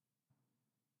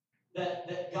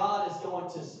 that God is going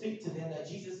to speak to them, that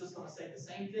Jesus is going to say the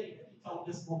same thing that he told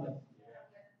this woman.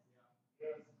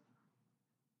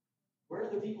 Where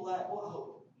are the people at? What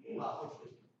hope?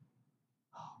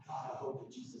 Oh, God, I hope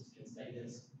that Jesus can say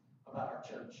this about our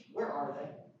church. Where are they?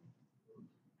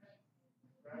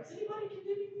 Is anybody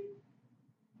condemning you?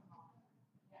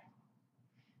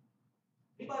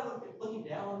 Anybody looking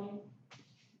down on you?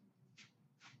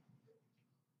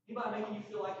 Anybody making you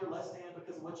feel like you're less than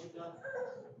because of what you've done?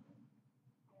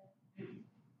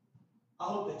 I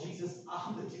hope that Jesus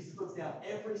looks down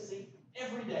every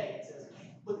day and says,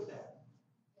 "Man, look at that.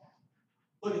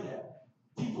 Look at that.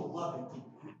 People loving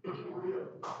people. People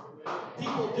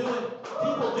doing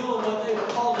what they were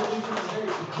called to do from the very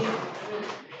beginning.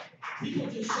 People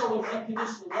just showing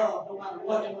unconditional love no matter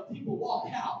what. And when people walk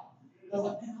out, they're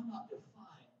like, man, I'm not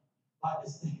defined by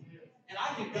this thing. And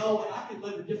I can go and I can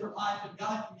live a different life, and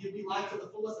God can give me life to the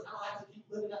fullest, and I don't have to keep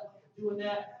living that life doing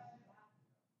that."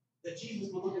 That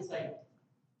Jesus would look and say,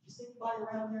 "You see anybody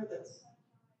around here that's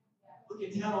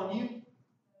looking down on you?"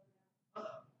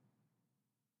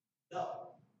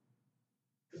 No.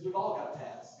 Because we've all got a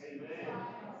past. Amen.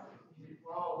 We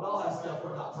all have stuff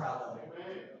we're not proud of.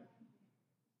 Amen.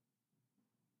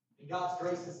 And God's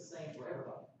grace is the same for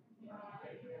everybody.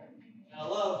 And I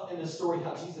love in this story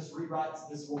how Jesus rewrites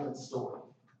this woman's story.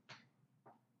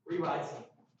 Rewrites it.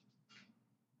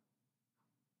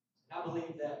 And I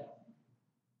believe that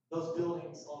those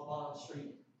buildings on Bottom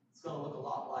Street, it's going to look a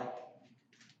lot like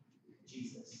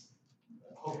Jesus.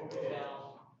 That hope will be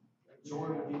found, that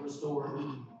joy will be restored,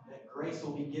 that grace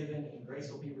will be given and grace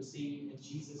will be received, and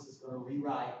Jesus is going to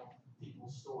rewrite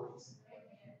people's stories.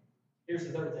 Here's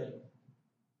the third thing.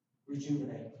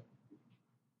 Rejuvenate.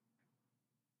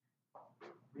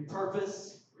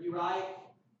 Repurpose, rewrite,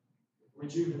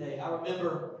 rejuvenate. I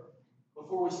remember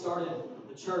before we started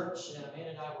the church, and Amanda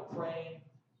and I were praying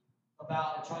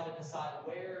about and trying to decide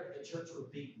where the church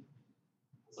would be.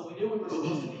 So we knew we were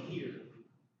supposed to be here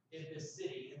in this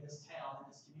city, in this town, in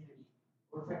this community.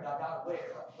 We were praying about God,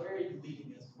 where are you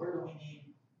leading us? Where do we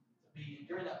need to be? And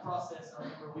during that process, I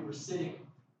remember we were sitting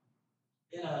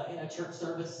in a church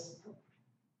service,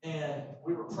 and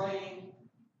we were praying.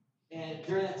 And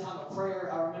during that time of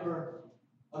prayer, I remember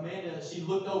Amanda, she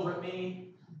looked over at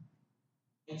me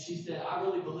and she said, "I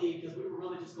really believe," because we were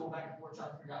really just going back and forth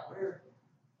trying to figure out where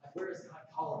is God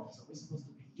calling us? Are we supposed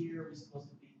to be here? Are we supposed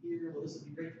to be here? Well, this would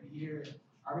be great to be here. And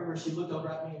I remember she looked over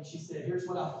at me and she said, "Here's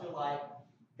what I feel like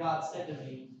God said to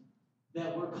me,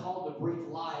 that we're called to breathe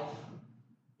life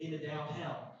into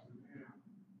downtown.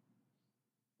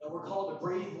 That we're called to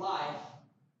breathe life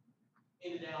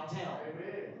into downtown."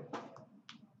 Amen.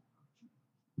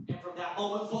 And from that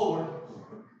moment forward,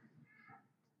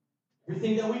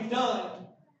 everything that we've done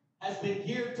has been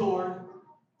geared toward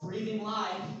breathing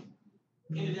life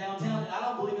into downtown. And I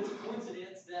don't believe it's a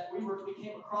coincidence that we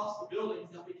came across the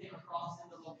buildings that we came across in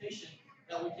the location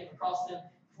that we came across them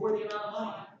for the amount of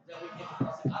money that we came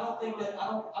across it. I don't think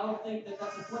that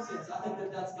that's a coincidence. I think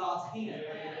that that's God's hand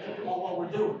on what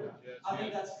we're doing. I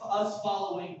think that's us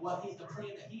following the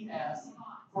plan that He has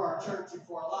for our church and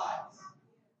for our lives.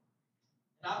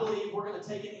 And I believe we're going to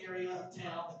take an area of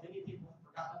town that many people have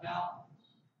forgotten about,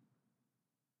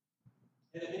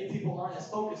 and that many people aren't as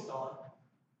focused on,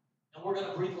 and we're going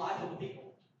to breathe life into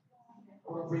people.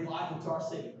 We're going to breathe life into our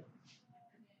city.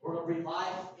 We're going to breathe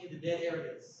life into dead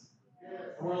areas.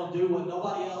 And we're going to do what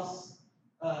nobody else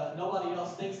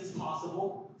thinks is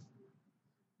possible.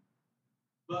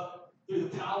 But through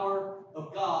the power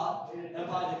of God and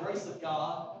by the grace of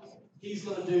God, He's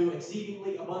going to do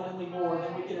exceedingly abundantly more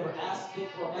than we can ever ask, think,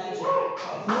 or imagine through the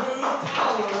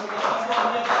power that He's going to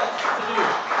give us to do.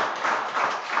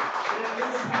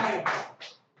 Through the power.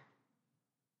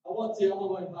 I'm going to go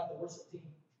ahead and invite the worship team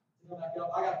to come back up.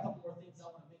 I got a couple more things I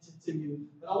want to mention to you,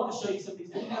 but I want to show you some of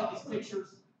these. We have these pictures,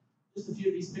 just a few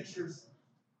of these pictures.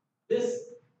 This,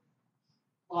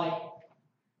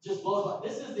 just blows up.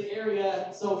 This is the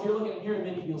area, so if you're looking at here in a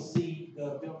minute, you'll see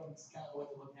the buildings kind of the way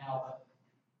they look now, but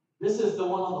this is the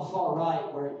one on the far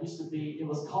right where it used to be, it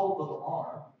was called the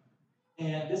Lamar.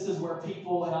 And this is where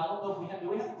people, and I don't know if do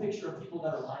we have a picture of people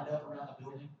that are lined up around the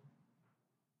building?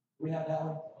 Do we have that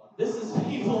one? This is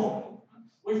people,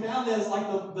 we found this, the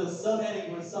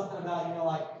subheading was something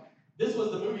about, this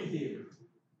was the movie theater.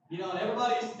 And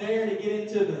everybody's there to get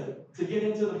into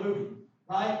the movie,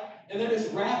 right? And they're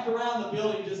just wrapped around the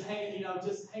building, just hanging out. I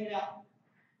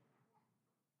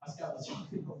just got the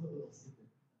chocolate a little secret.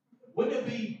 Wouldn't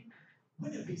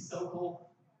it be so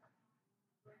cool?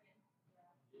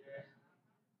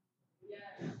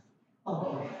 Yeah.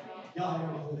 Oh, y'all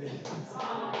ready for this?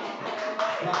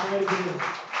 Y'all ready for this?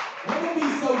 Wouldn't it be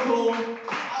so cool?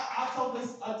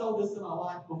 I told this to my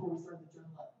wife before we started the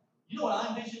journal. You know what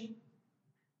I envision?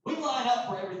 We line up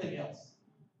for everything else.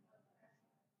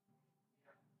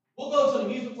 We'll go to an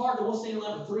amusement park and we'll stand in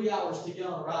line for 3 hours to get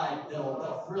on a ride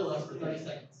that'll thrill us for 30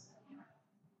 seconds.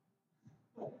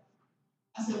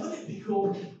 I said, wouldn't it be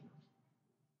cool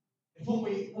if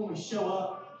when we show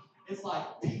up, it's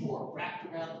like people are wrapped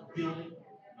around the building,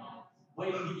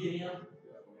 waiting to get in,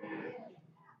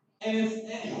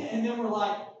 and then we're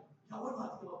like, no, we're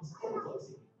not going to go close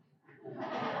here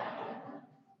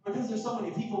because there's so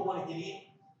many people who want to get in.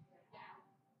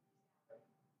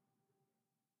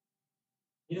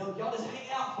 Y'all just hang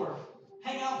out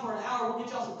for an hour. We'll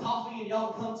get y'all some coffee and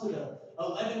y'all come to the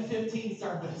 11:15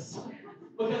 service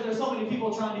because there's so many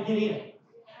people trying to get in.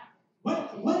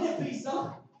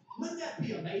 Wouldn't that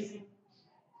be amazing?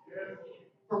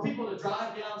 For people to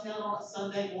drive downtown on a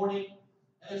Sunday morning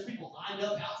and there's people lined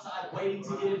up outside waiting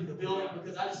to get into the building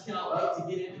because I just cannot wait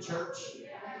to get into church.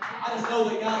 I just know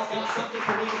that God's got something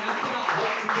for me and I cannot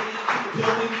wait to get into the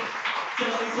building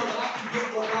so that I can get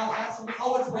what God has for me.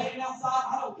 Oh, it's raining outside?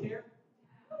 I don't care.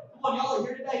 Come on, y'all are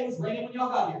here today. It was raining when y'all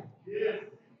got here. Yeah.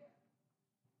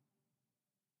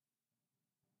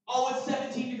 Oh, it's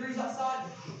 17 degrees outside?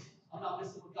 I'm not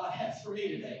missing what God has for me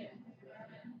today.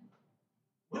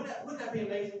 Wouldn't that be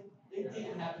amazing? It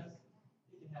can happen.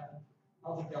 It can happen. I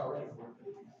don't think y'all are ready for it.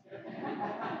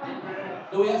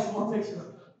 Do we have some more pictures?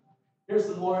 Here's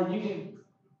some more. I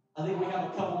think we have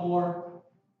a couple more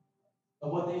of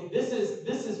what this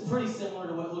is pretty similar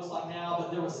to what it looks like now,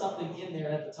 but there was something in there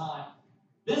at the time.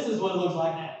 This is what it looks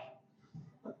like now.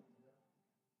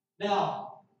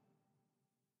 Now,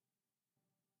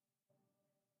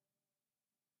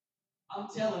 I'm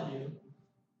telling you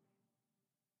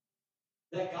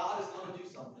that God is going to do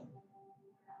something.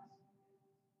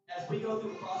 As we go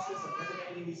through the process of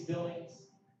renovating these buildings,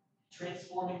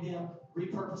 transforming them,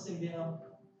 repurposing them,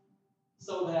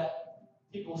 so that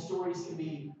people's stories can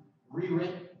be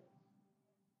rewritten,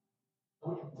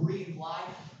 and we can breathe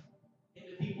life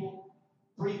into people,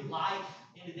 breathe life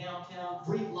into downtown,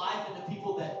 breathe life into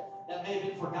people that may have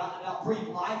been forgotten about, breathe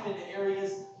life into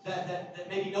areas that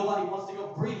maybe nobody wants to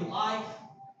go, breathe life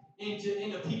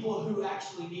into people who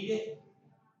actually need it.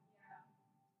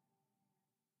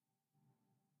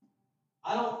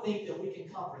 I don't think that we can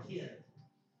comprehend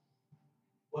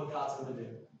what God's going to do.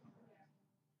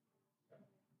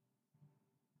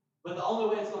 But the only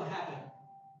way it's going to happen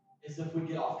is if we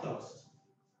get off coast.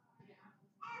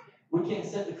 We can't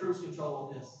set the cruise control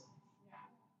on this.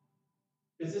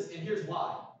 And here's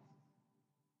why.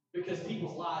 Because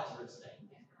people's lives are at stake.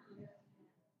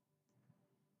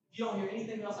 If you don't hear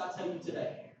anything else I tell you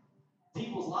today,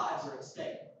 people's lives are at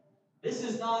stake. This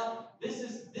is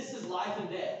life and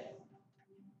death.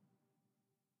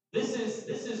 This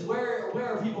is where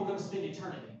are people going to spend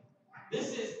eternity?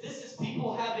 This is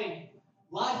people having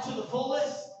life to the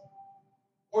fullest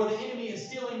or the enemy is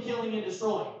stealing, killing, and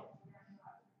destroying.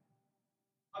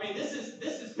 I mean, this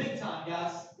is big time,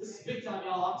 guys. This is big time,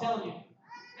 y'all. I'm telling you.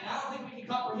 And I don't think we can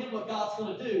comprehend what God's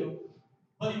going to do,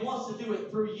 but He wants to do it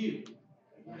through you,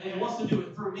 and He wants to do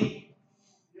it through me.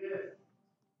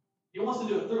 He wants to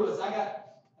do it through us. I got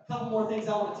a couple more things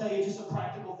I want to tell you, just some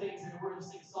practical things, and then we're going to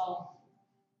sing a song.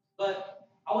 But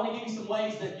I want to give you some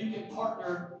ways that you can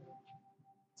partner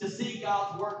to see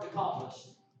God's work accomplished.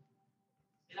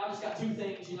 And I've just got two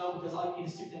things, because all you need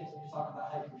is two things when you're talking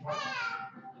about how you can partner.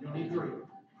 You don't need three.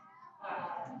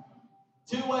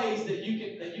 Two ways that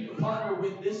you can partner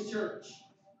with this church,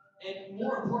 and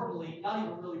more importantly, not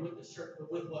even really with this church,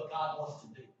 but with what God wants to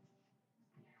do.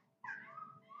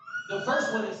 The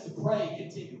first one is to pray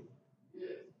continually.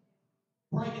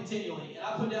 Pray continually. And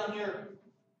I put down here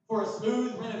for a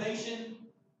smooth renovation,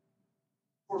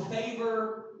 for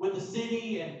favor with the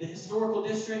city and the historical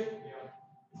district,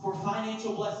 for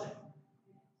financial blessing.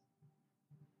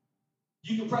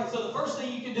 You can pray. So the first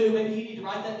thing you can do, maybe you need to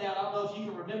write that down. I don't know if you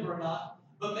can remember or not,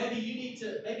 but maybe you need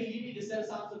to set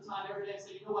aside some time every day and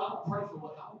say, you know what, I'm gonna pray for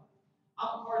what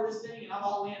I'm a part of this thing, and I'm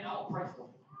all in. And I'm gonna pray for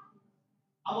it.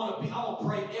 I'm gonna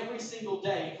pray every single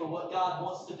day for what God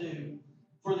wants to do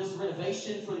for this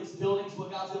renovation, for these buildings,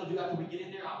 what God's gonna do after we get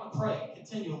in there. I'm gonna pray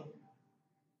continually.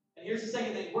 And here's the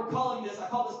second thing. I call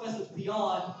this message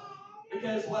Beyond,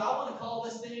 because what I want to call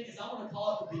this thing is I want to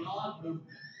call it the Beyond Movement.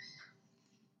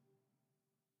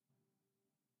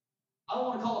 I don't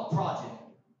want to call it project,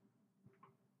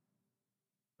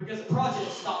 because a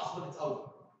project stops when it's over.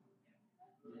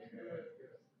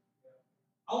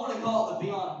 I want to call it the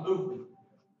Beyond Movement.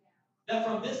 That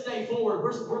from this day forward,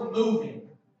 we're moving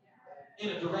in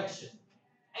a direction.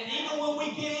 And even when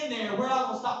we get in there, we're not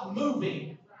going to stop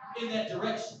moving in that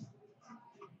direction.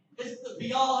 It's the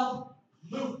Beyond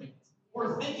Movement.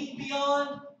 We're thinking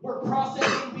beyond, we're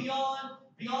processing beyond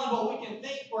what we can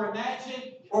think or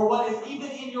imagine, or what is even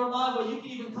in your mind, what you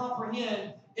can even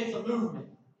comprehend. It's a movement.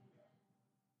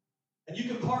 And you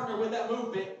can partner with that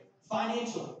movement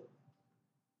financially.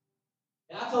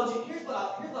 And I told you, here's what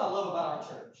I love about our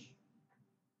church.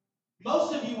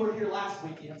 Most of you were here last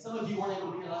weekend. Some of you weren't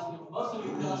able to be here last weekend, but most of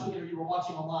you were here last weekend, or you were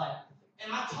watching online.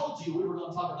 And I told you we were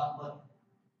going to talk about money.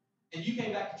 And you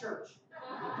came back to church.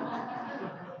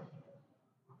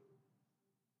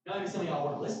 Now, maybe some of y'all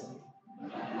weren't listening.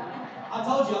 I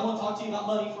told you I'm going to talk to you about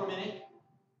money for a minute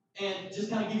and just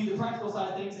kind of give you the practical side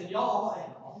of things. And y'all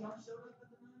showed up at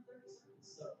the 9:30 service.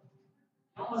 So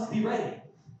y'all must be ready.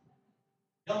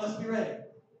 Y'all must be ready.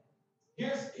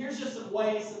 Here's just some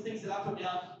ways, some things that I put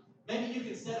down. Maybe you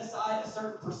can set aside a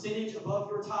certain percentage above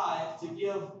your tithe to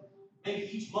give maybe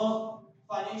each month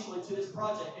financially to this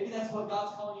project. Maybe that's what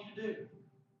God's calling you to do.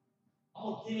 I'm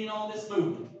going to get in on this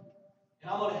movement,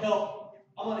 and I'm going to help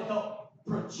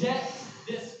project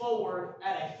this forward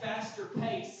at a faster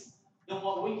pace than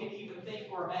what we can even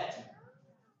think or imagine.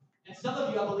 And some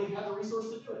of you, I believe, have the resource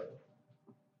to do it.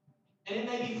 And it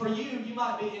may be for you, you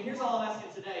might be, and here's all I'm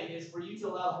asking today, is for you to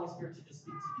allow the Holy Spirit to just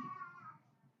speak to you.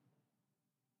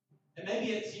 And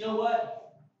maybe it's, you know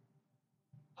what?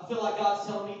 I feel like God's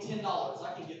telling me $10.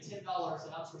 I can give $10, and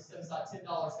I'm just going to set aside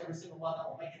 $10 every single month. I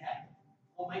will make it happen.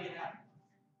 We'll make it happen.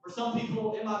 For some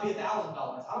people, it might be $1,000.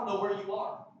 I don't know where you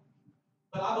are.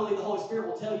 But I believe the Holy Spirit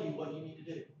will tell you what you need to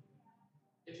do.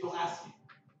 If you'll ask Him.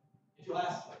 If you'll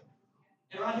ask Him.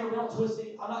 And right here, I'm not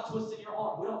twisting your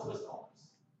arm. We don't twist arms.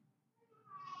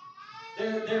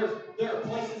 There are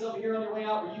places over here on your way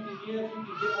out where you can give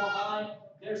online.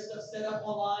 There's stuff set up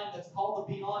online that's called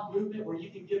the Beyond Movement, where you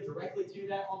can give directly to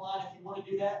that online if you want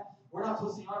to do that. We're not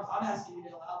twisting arms. I'm asking you to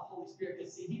allow the Holy Spirit,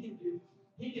 because see, He can do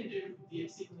the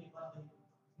exceedingly abundantly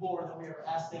more than we ever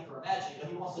ask, think, or imagine. But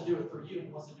He wants to do it through you, and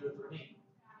He wants to do it through me.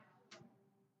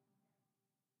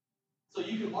 So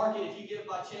you can mark it, if you give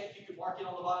by check, you can mark it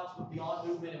on the bottom to put Beyond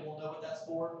Movement, and we'll know what that's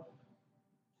for.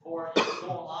 Or you can go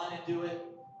online and do it.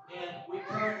 And we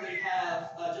currently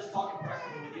have, just talking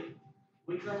practically with you,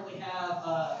 we currently have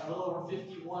a little over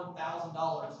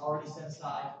 $51,000 already set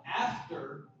aside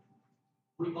after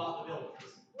we bought the buildings.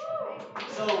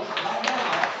 So right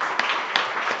now,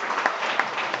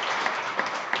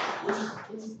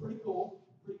 which is pretty cool.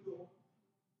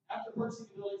 After purchasing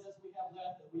the buildings, that's what we have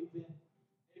left that we've been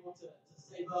able to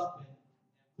save up and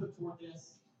put toward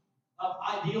this.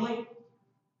 Ideally,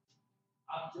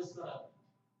 I'm just going to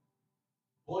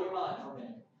blow your mind for a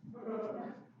minute.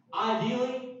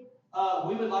 Ideally,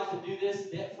 we would like to do this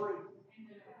debt-free.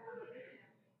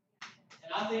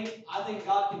 And I think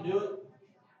God can do it.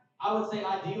 I would say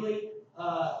ideally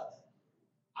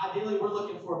we're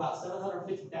looking for about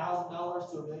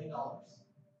 $750,000 to $1 million.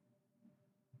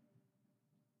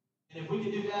 And if we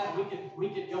could do that, we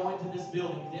could go into this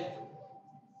building debt-free.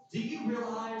 Do you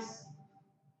realize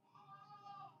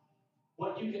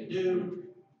what you can do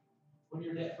when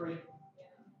you're debt-free?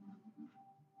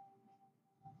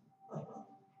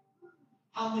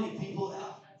 How many people,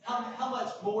 how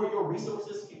much more your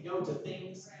resources can go to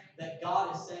things that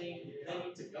God is saying they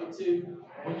need to go to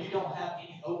when you don't have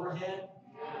any overhead?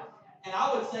 And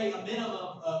I would say a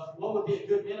minimum of what would be a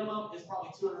good minimum is probably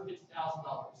 $250,000.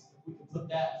 If we could put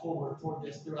that forward toward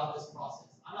this throughout this process.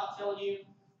 I'm not telling you,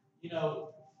 if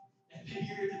you're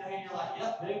here today and you're like,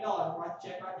 yep, $1 million, I'll write the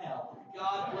check right now.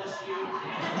 God bless you.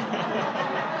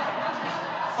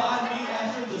 Find me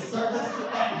after the service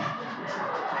today.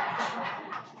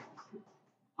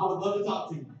 I would love to talk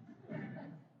to you.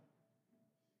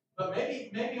 But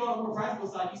maybe on a more practical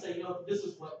side, you say, this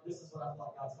is what I feel like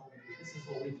God's telling me. This is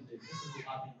what we can do. This is what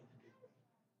I think we can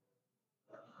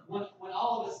do. When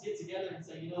all of us get together and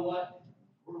say, you know what,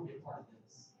 we're gonna be a part of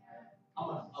this. I'm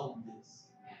gonna own this.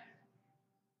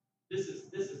 This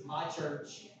is my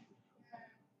church.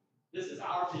 This is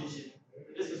our vision.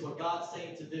 This is what God's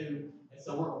saying to do, and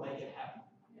so we're gonna make it happen.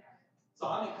 So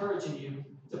I'm encouraging you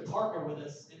to partner with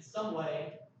us in some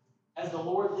way as the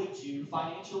Lord leads you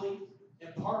financially,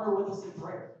 and partner with us in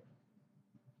prayer.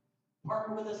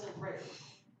 Partner with us in prayer.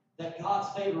 That God's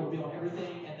favor will be on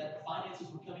everything, and that the finances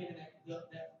will come in, and that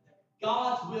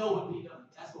God's will would be done.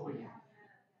 That's what we want.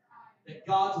 That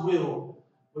God's will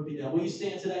would be done. Will you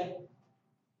stand today?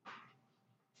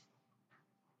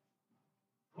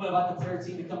 I'm going to invite the prayer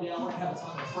team to come down. We're going to have a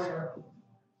time of prayer.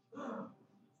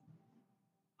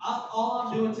 All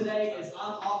I'm doing today is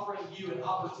I'm offering you an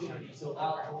opportunity to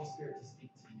allow the Holy Spirit to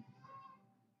speak to you.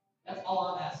 That's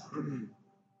all I'm asking.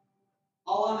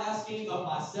 All I'm asking of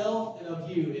myself and of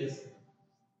you is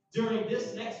during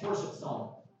this next worship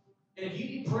song, and if you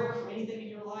need prayer for anything in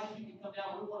your life, you can come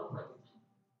down. We want to pray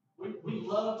with you. We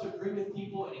love to agree with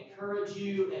people and encourage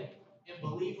you and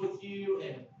believe with you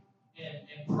and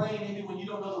pray. Maybe when you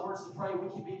don't know the words to pray, we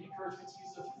can be an encouragement to you.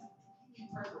 So if you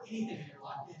need prayer for anything in your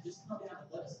life, man, just come down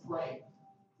and let us pray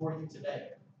for you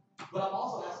today. But I'm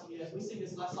also asking you, as we sing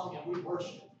this last song and we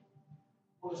worship,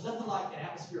 well, there's nothing like an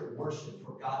atmosphere of worship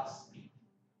for God to speak.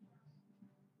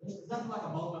 There's nothing like a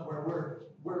moment where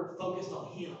we're focused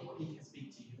on Him, where He can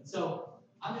speak to you. And so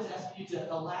I'm just asking you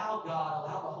to allow God,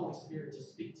 allow the Holy Spirit to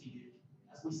speak to you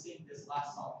as we sing this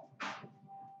last song.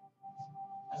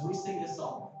 As we sing this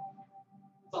song.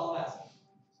 That's all I'm asking.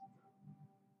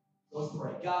 Let's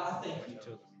pray. God, I thank you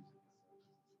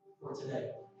for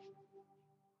today.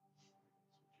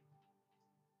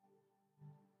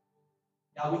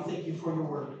 God, we thank you for your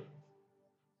word.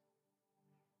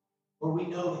 Lord, we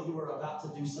know that you are about to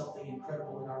do something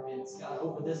incredible in our midst. God,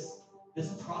 over this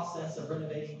process of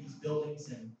renovating these buildings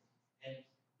and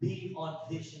being on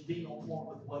vision, being on point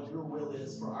with what your will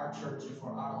is for our church and for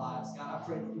our lives. God, I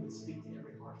pray that you would speak to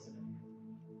every heart today.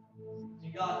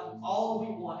 And God, all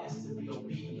we want is to be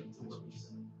obedient to what you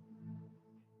say.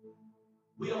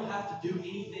 We don't have to do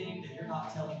anything that you're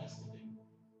not telling us to do.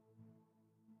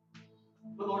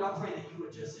 But Lord, I pray that you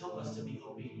would just help us to be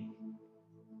obedient.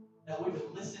 That we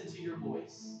would listen to your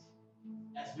voice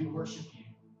as we worship you.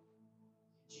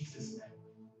 In Jesus' name.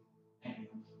 Amen.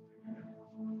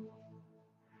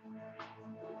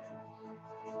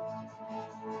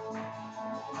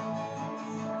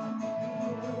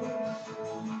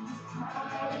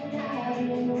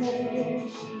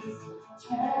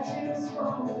 Treasures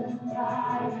stolen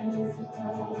by His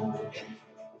love.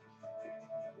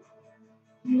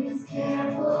 He's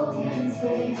careful and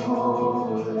they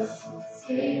hold us,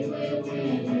 safe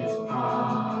within His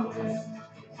promise,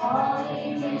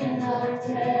 falling in our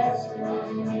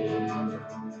destiny.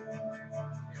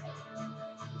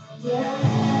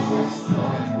 Yes, the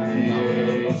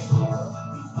creation,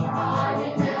 God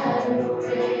in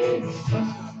adoration,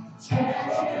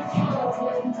 treasures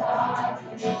stolen by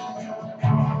His love.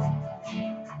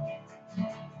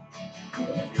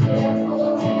 He's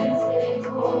careful and they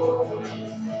hold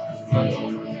us.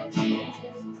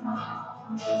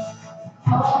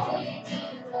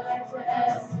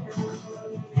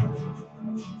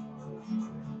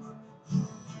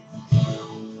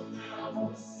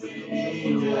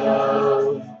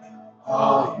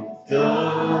 All you've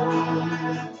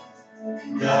done,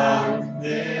 now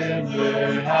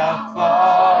remember how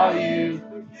far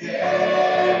you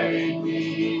carried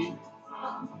me,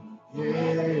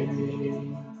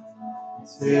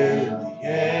 till the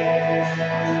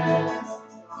end.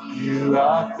 You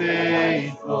are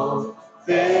faithful,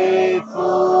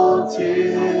 faithful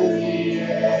till the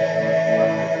end.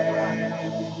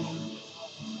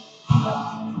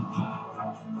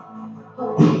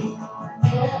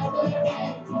 Never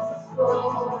ending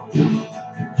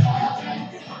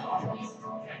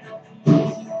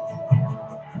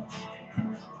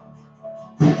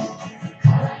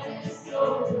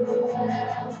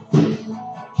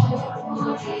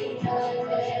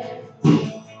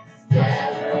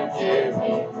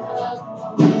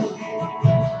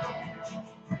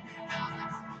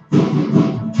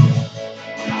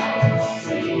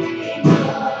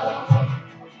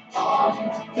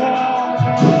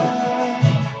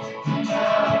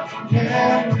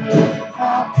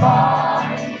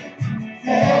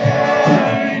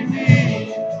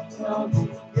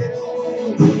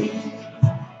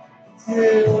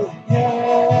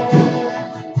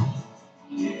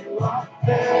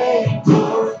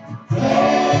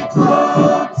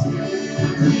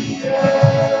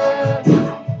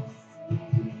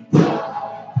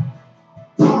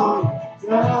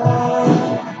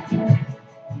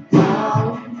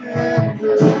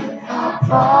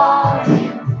God,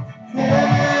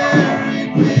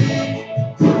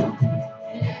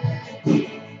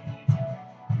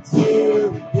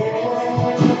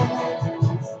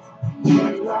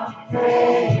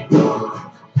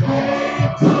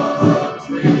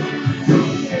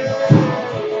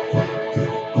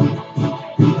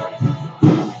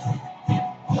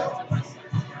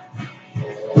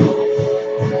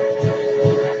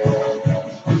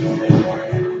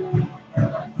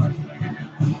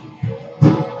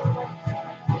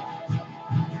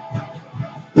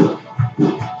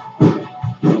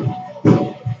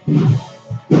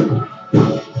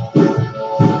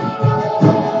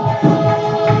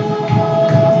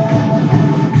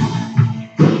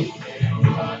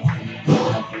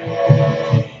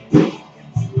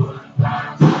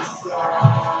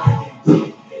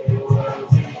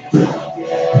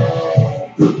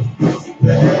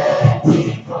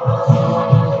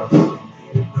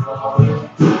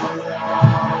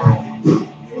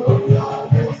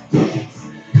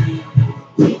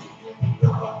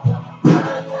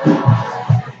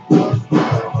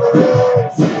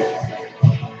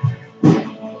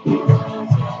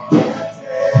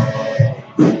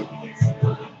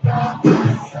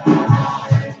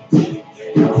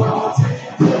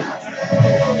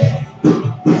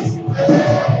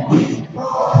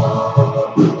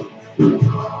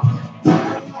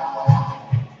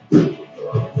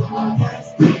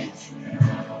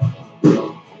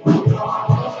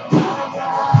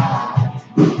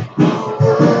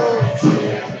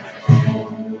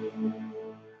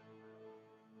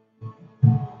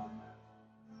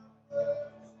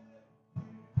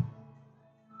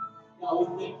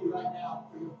 we thank you right now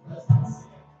for your presence.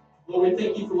 Lord, we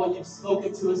thank you for what you've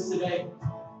spoken to us today.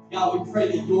 God, we pray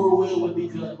that your will would be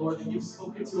done, Lord, that you've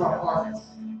spoken to our hearts.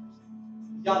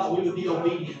 God, that we would be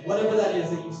obedient. Whatever that is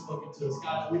that you've spoken to us,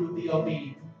 God, that we would be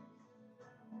obedient.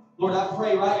 Lord, I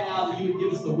pray right now that you would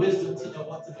give us the wisdom to know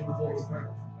what to do before we pray.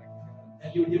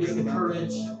 That you would give us the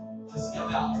courage to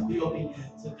step out, to be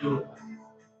obedient, to do it.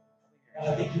 God,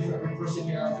 I thank you for every person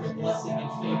here. I pray blessing and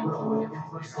favor over every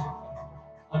person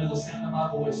under the sound of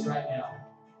my voice right now.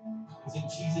 It's in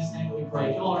Jesus' name that we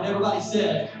pray. Come on, and everybody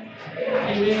said,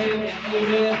 amen and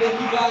amen. Thank you guys.